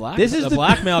of the black, this is the the-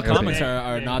 black male Yeah, comics Man-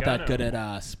 are not that Mangano. good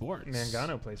at sports.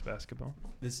 Mangano plays basketball.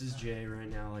 This is Jay right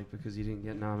now, like because he didn't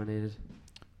get nominated.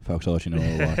 Folks, I'll let you know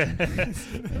what we're watching.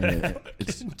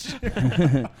 It's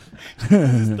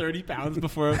This is 30 pounds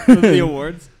before the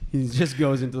awards. He just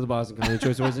goes into the Boston Comedy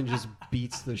Choice Awards and just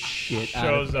beats the shit out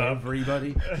Shows of up.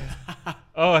 everybody.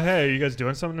 Oh, hey, you guys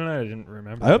doing something tonight? I didn't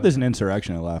remember. I hope there's an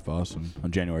insurrection at Laugh Boston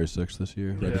on January 6th this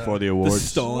year, right Yeah. before the The awards.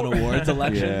 stolen awards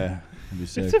election. Yeah, that'd be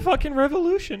sick. It's a fucking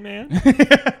revolution, man.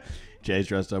 Jay's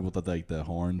dressed up with the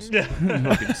horns, Yeah.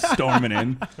 fucking storming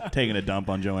in, taking a dump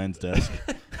on Joanne's desk.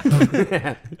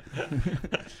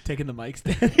 Taking the mic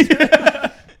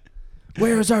stand.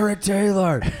 Where's Eric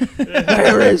Taylor?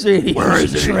 Where is he? Where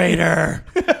is he? Traitor.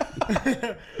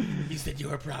 You said you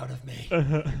were proud of me.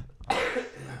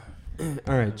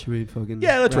 All right, should we fucking?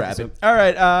 Yeah, let's wrap this it. up? All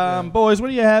right, boys, what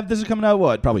do you have? This is coming out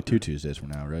what? Probably 2 Tuesdays from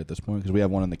now, right? At this point, because we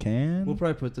have one in the can. We'll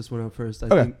probably put this one out first. I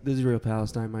Okay. think This Is Real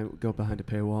Palestine might go behind a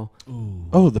paywall.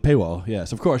 Oh, the paywall.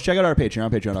 Yes, of course. Check out our Patreon,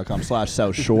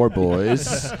 patreon.com/South Shore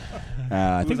Boys.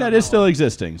 I think that is still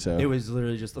existing. So It was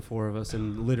literally just the 4 of us,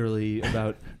 and literally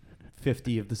about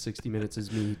 50 of the 60 minutes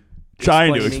is me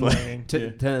trying to explaining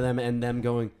explain. to them and them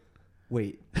going,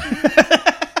 wait.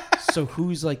 So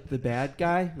who's like the bad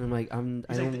guy? And I'm like, I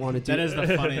don't want to do That is the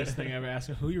funniest thing I ever asked.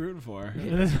 Who you rooting for?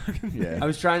 Yeah. I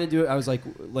was trying to do it. I was like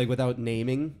without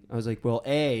naming. I was like, well,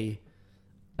 A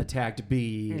attacked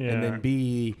B, and Yeah. then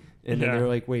B, and then Yeah. they were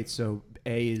like, wait, so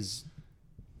A is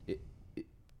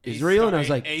is real, and I was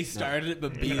like, A started it,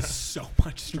 but B is so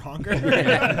much stronger.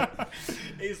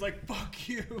 A's like, fuck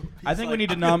you. I think we need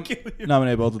to "I'm gonna kill you."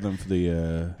 nominate both of them for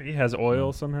the. He has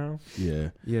oil somehow. Yeah.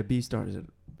 yeah, B started it.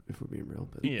 If we're being real,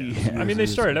 but Yeah. I mean, they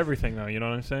started everything though. You know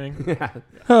what I'm saying?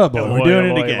 Oh boy, we're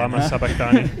doing it again. Lama huh?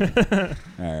 Sabachthani.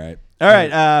 All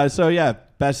right. So yeah,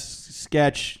 best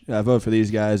sketch. Vote for these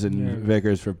guys and Yeah.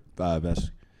 Vickers for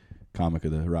best comic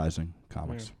of the Rising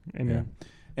Comics. And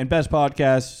And best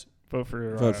podcast. vote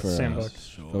for Vote for Sandbuck.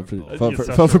 Vote for Yeah, vote for,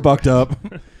 South vote for Shore Bucked Up.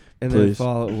 and then Please.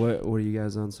 follow. What are you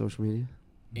guys on social media?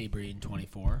 A Breen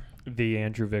 24. The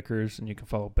Andrew Vickers, and you can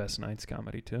follow Best Nights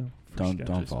Comedy too. for Don't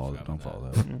sketches. follow that. Forgot Don't about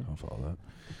follow that. that. Don't follow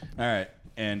that. All right.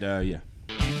 And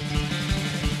yeah.